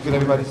didn't know. Get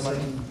everybody's money?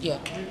 Yeah.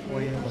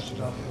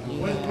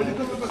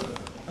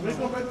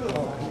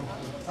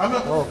 I'm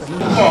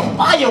on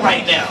fire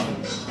right now.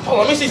 Hold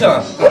on, let me see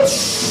something.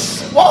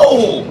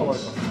 Whoa!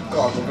 Go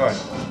ahead.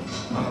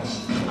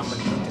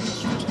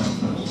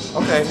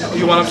 Okay,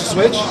 you want him to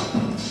switch?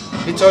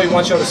 He told you he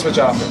wants you to switch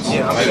outfits.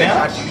 Yeah, right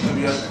now?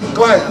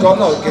 Go ahead, go,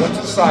 no, get him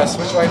to the side,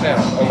 switch right now.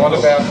 Or one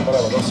of the bathroom,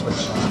 whatever, go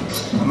switch.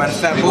 Matter of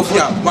fact, both of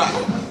y'all, right.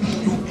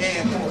 You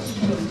and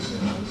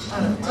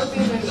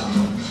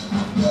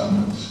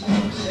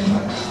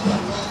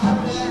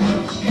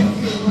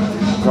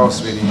Go,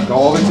 sweetie.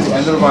 Go over to the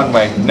end of the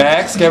runway.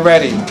 Next, get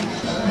ready.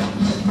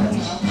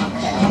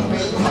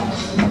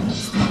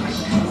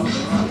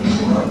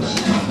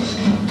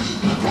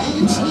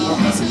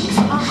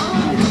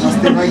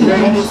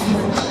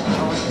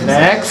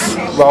 Next,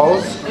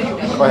 Rose.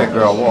 Go ahead,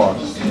 girl, walk.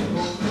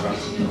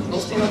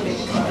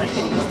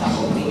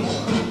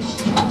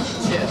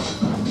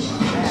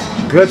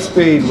 Good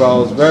speed,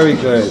 Rose. Very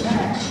good.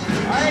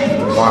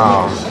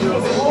 Wow.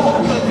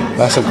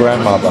 That's a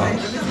grandmother.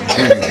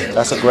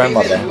 That's a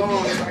grandmother.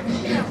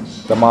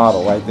 The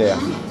model right there.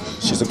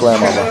 She's a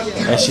grandmother.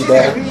 And she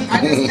there?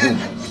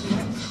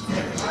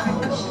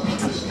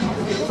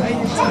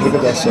 Look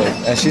at that shit.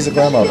 And she's a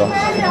grandmother.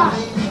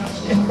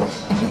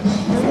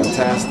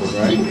 Fantastic,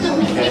 right?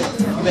 Okay.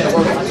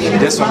 And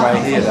this one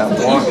right here, that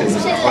walk is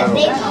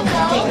incredible.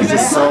 It's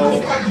just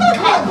so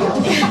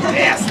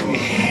nasty.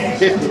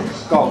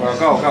 Go, girl,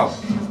 go.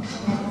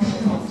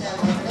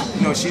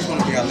 You know, she's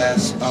gonna be our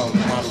last model.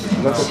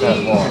 Look at that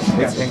walk.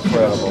 It's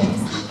incredible.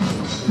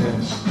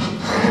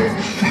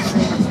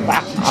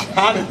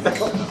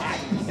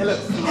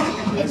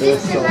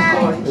 It's so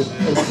hard.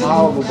 It's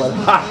horrible, but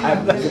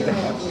I'm not gonna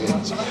have it.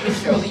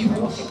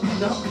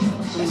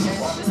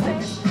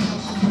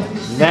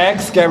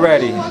 Next, get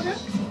ready.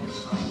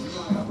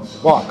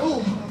 Walk.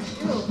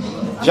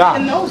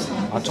 John,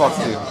 I'll talk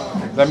to you.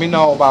 Let me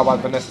know about what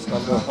Vanessa's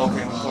gonna do.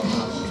 Okay.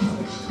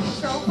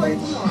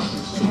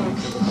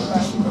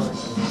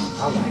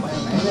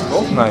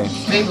 Both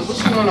nice. Baby, what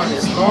you doing on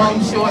this?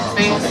 Long, short,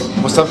 fast?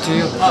 What's up to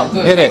you? Oh,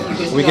 good. Hit it.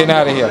 We getting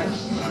out of here.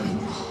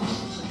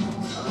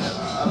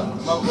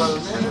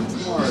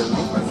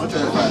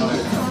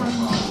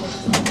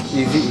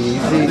 Easy, easy,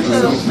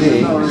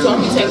 easy. So let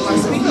me take my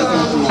speaker. I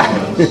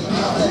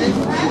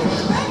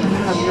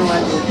have no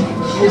idea.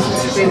 Yes,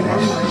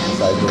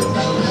 I do.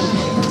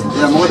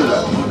 Yeah, more than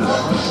that.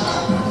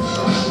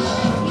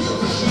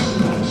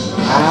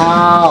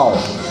 Ow!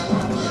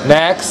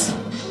 Next.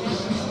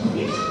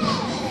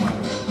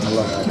 I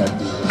love that. I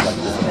do this like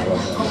this. I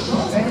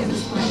love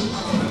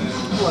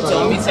that. So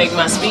let me take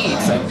my speed,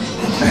 so. I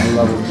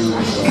love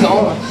it. Go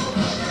on.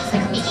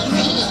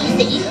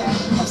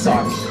 I'm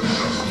sorry.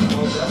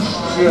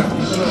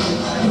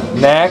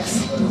 Next.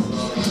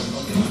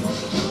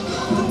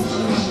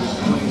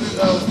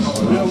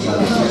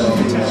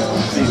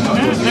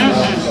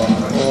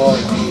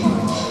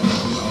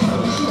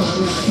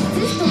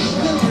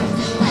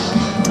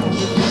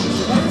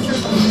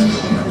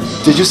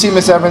 Did you see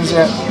Miss Evans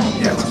yet?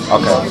 Yes.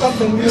 Okay.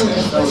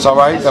 It's all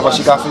right? Is that what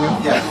she got for you?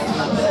 Yeah.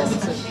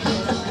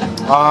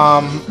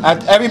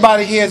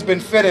 Everybody here has been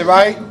fitted,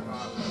 right?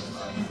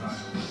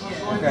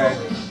 Okay.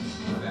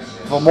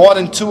 For more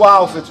than 2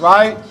 outfits,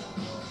 right?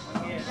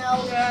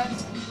 No,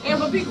 guys.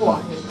 Amber, be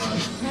quiet.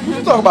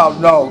 You talk about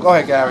no. Go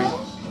ahead, Gary.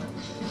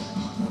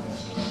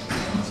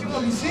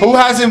 Who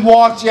hasn't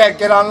walked yet?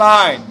 Get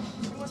online.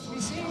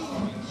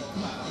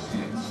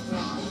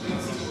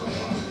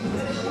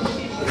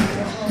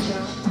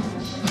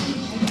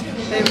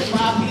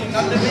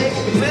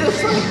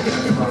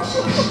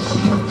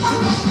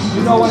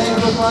 You know what you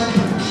look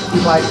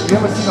like? You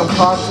ever seen them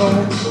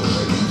cartoons?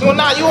 Well,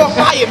 nah, you on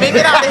fire, man.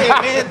 Get out of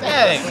here, man.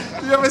 Dang.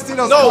 You ever seen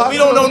those No, cartoons? we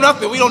don't know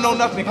nothing. We don't know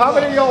nothing. How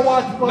many of y'all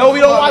watch Bugs No, we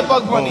don't Bunny? watch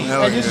Bugs Bunny.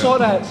 Oh, And you saw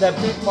that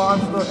big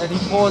monster and he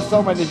pours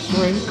so many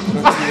shrink.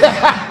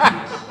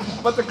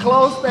 But the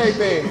clothes stay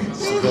big.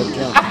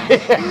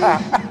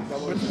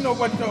 But you know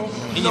what though?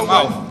 In your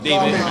mouth,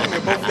 David.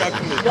 Both y'all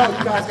come in. Yo,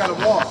 you guys gotta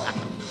walk.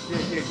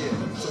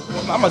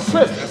 Yeah. I'm a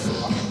trip.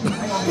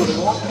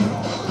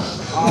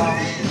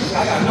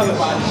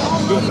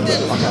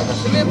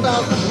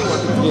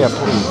 Yeah,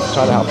 please.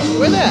 Try to help.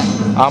 Where that?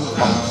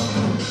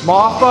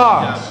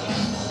 Martha,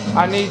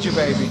 I need you,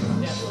 baby.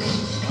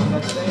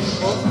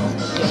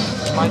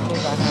 My thing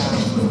I have.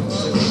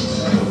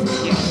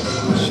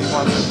 She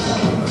wants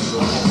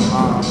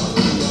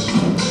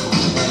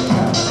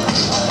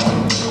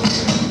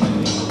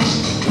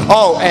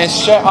oh, and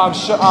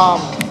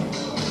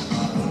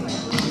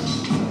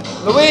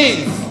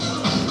Louise.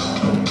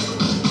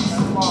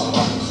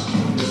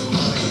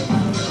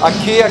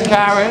 Akia,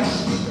 Karen,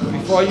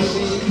 before you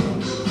leave.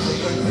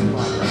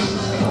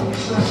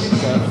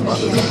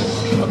 Okay.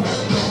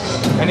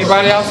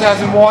 Anybody else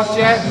hasn't walked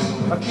yet?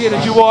 Akia,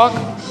 did you walk?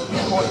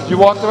 You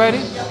walked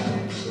already?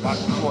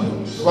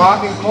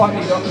 Rock and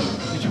Courtney,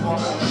 did you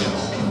walk?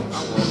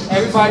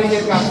 Everybody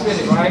here got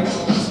fitted, right?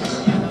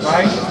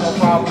 Right? No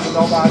problem with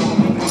nobody.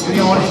 You're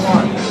the only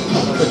one.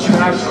 But you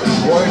have to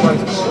worry about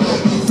it.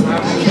 You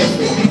have to get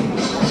fit.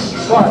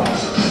 But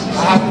I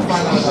have to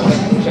find out about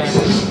the chance.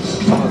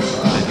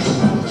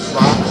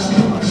 Rock,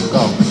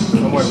 go.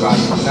 Don't worry about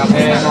it.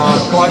 And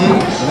Courtney,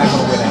 you're not going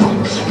to win that.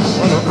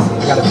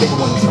 I got a big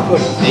one.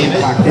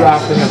 David? You're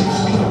after him.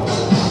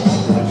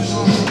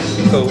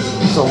 Cool.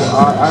 So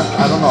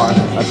I don't know.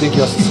 I think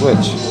you have to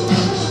switch.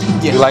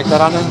 Yeah. You like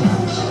that on him?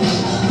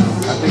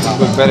 I think he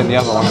looks better than the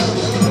other one.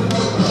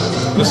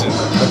 Listen,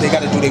 but they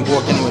got to do their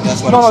work anyway.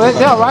 That's what. No,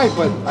 they're right,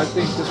 but I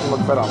think this will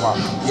look better on Rock.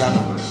 Yeah, I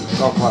know.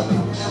 Go Courtney.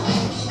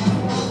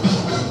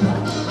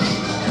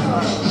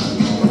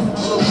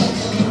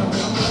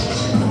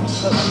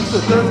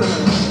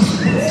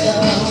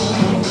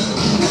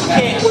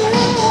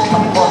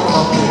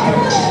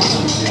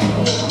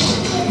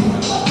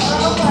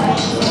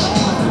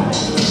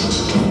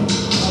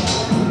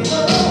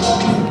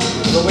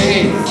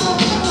 Louise, I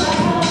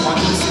want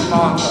you to see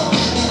Martha.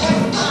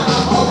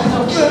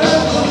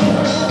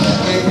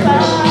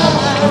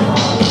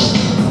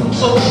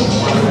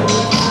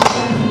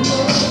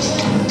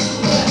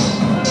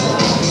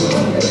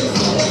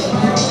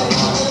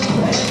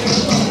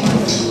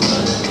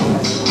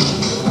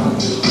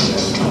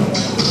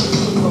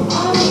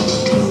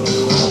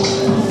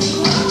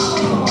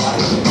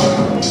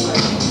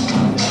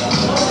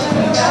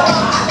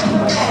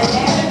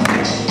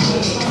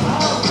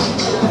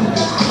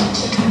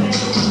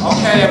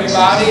 Okay,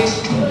 everybody.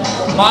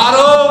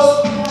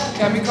 Models,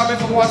 can we come in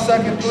for 1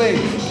 second, please?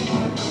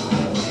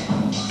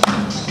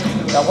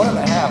 Yeah, 1.5. I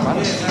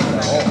don't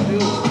know.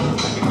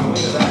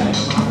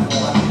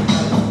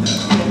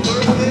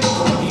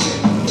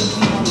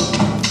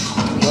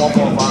 One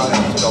more model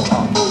to go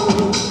up.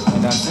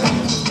 And that's it.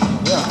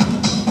 Yeah.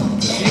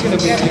 Even if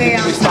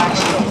we stop at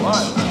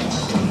lunch,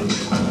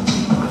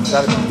 it's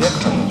got to be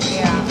different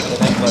than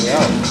anybody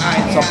else.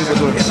 Some people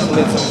do it in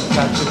splits and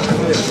kind of chicken.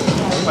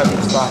 You might be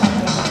the spot.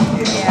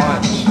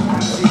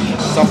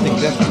 Something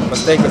different. A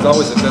mistake is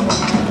always a good one.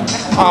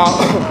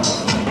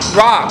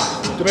 Rock,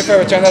 do me a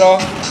favor, turn that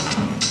off.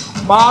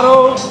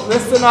 Models,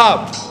 listen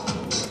up.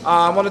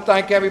 I want to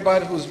thank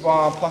everybody who's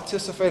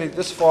participated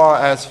this far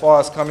as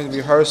coming to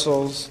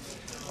rehearsals.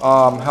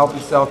 Help you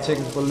sell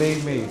tickets.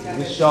 Believe me,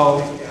 this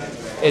show,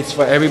 it's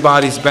for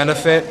everybody's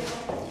benefit.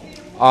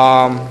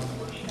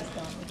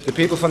 The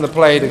people from the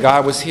play, the guy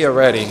was here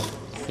already.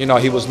 You know,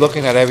 he was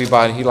looking at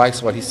everybody. He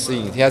likes what he's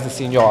seen. He hasn't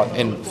seen y'all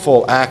in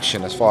full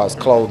action as far as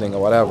clothing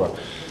or whatever.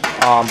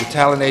 The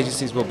talent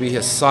agencies will be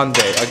here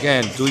Sunday.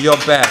 Again, do your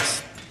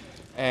best.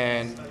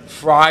 And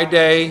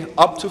Friday,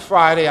 up to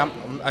Friday, I'm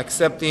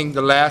accepting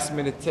the last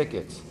minute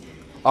tickets.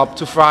 Up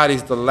to Friday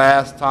is the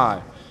last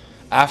time.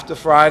 After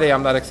Friday,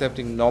 I'm not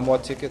accepting no more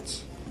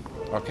tickets.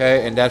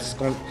 Okay, and that's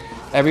going.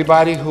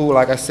 Everybody who,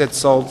 like I said,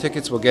 sold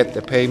tickets will get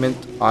the payment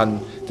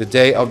on the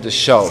day of the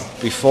show,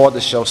 before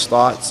the show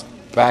starts.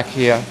 Back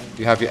here,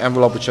 you have your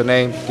envelope with your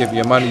name, give you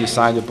your money, you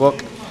sign your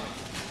book,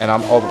 and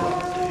I'm over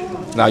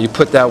it. Now you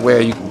put that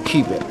where you can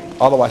keep it.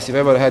 Otherwise, if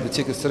everybody had the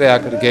tickets today, I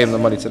could have gave them the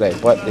money today,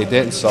 but they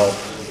didn't, so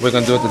we're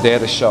going to do it the day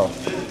of the show.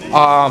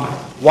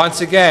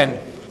 Once again,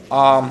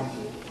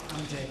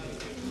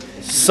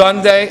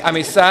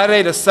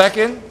 Saturday the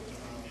 2nd,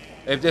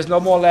 if there's no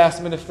more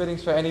last minute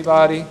fittings for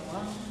anybody,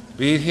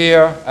 be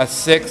here at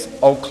 6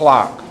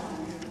 o'clock.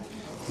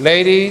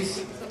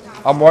 Ladies,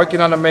 I'm working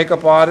on a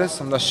makeup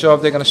artist. I'm not sure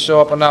if they're going to show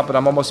up or not, but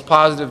I'm almost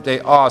positive they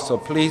are, so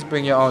please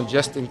bring your own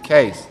just in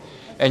case.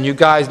 And you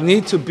guys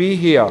need to be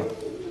here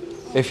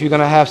if you're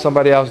going to have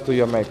somebody else do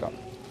your makeup.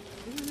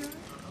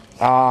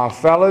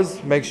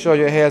 Fellas, make sure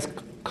your hair's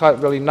cut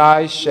really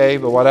nice,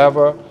 shave or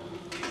whatever.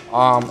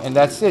 And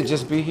that's it.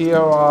 Just be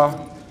here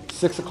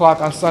 6 o'clock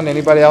on Sunday.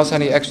 Anybody else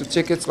any extra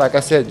tickets? Like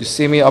I said, you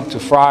see me up to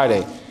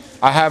Friday.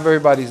 I have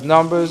everybody's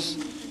numbers.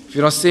 If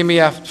you don't see me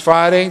after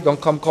Friday,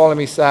 don't come calling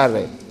me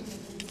Saturday,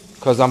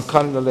 because I'm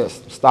cutting the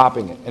list,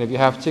 stopping it. And if you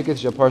have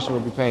tickets, your person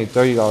will be paying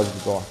 $30 at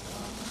the door.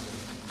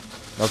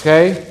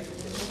 Okay?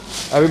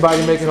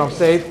 Everybody make it home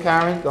safe.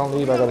 Karen, don't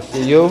leave. I got to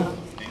see you.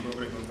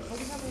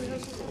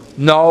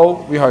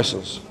 No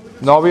rehearsals.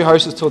 No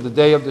rehearsals till the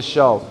day of the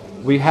show.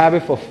 We have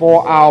it for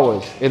 4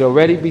 hours. It'll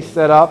already be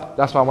set up.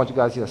 That's why I want you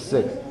guys here at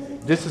 6.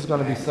 This is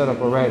going to be set up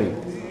already.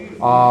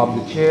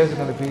 The chairs are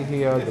going to be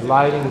here. The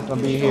lighting is going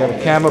to be here.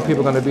 The camera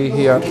people are going to be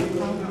here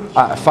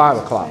at 5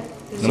 o'clock.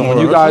 So when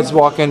you guys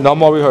walk in, no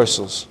more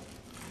rehearsals.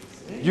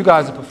 You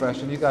guys are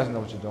professional. You guys know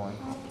what you're doing.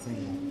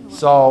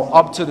 So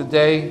up to the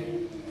day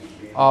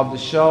of the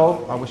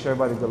show, I wish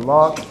everybody good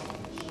luck.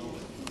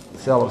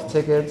 Sell those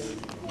tickets.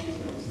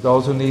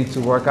 Those who need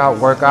to work out,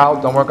 work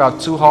out. Don't work out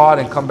too hard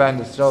and come back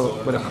to the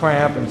show with a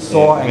cramp and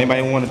sore. Yeah,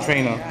 anybody want a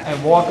trainer?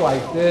 And walk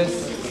like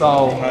this.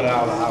 So,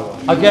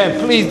 again,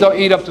 please don't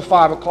eat up to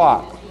 5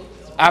 o'clock.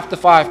 After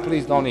 5,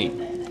 please don't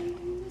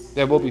eat.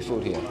 There will be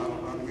food here.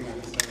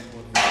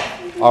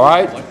 All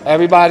right?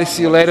 Everybody,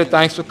 see you later.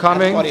 Thanks for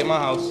coming. Party at my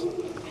house.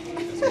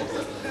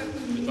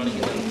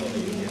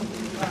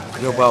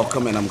 You're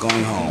welcome, and I'm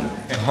going home.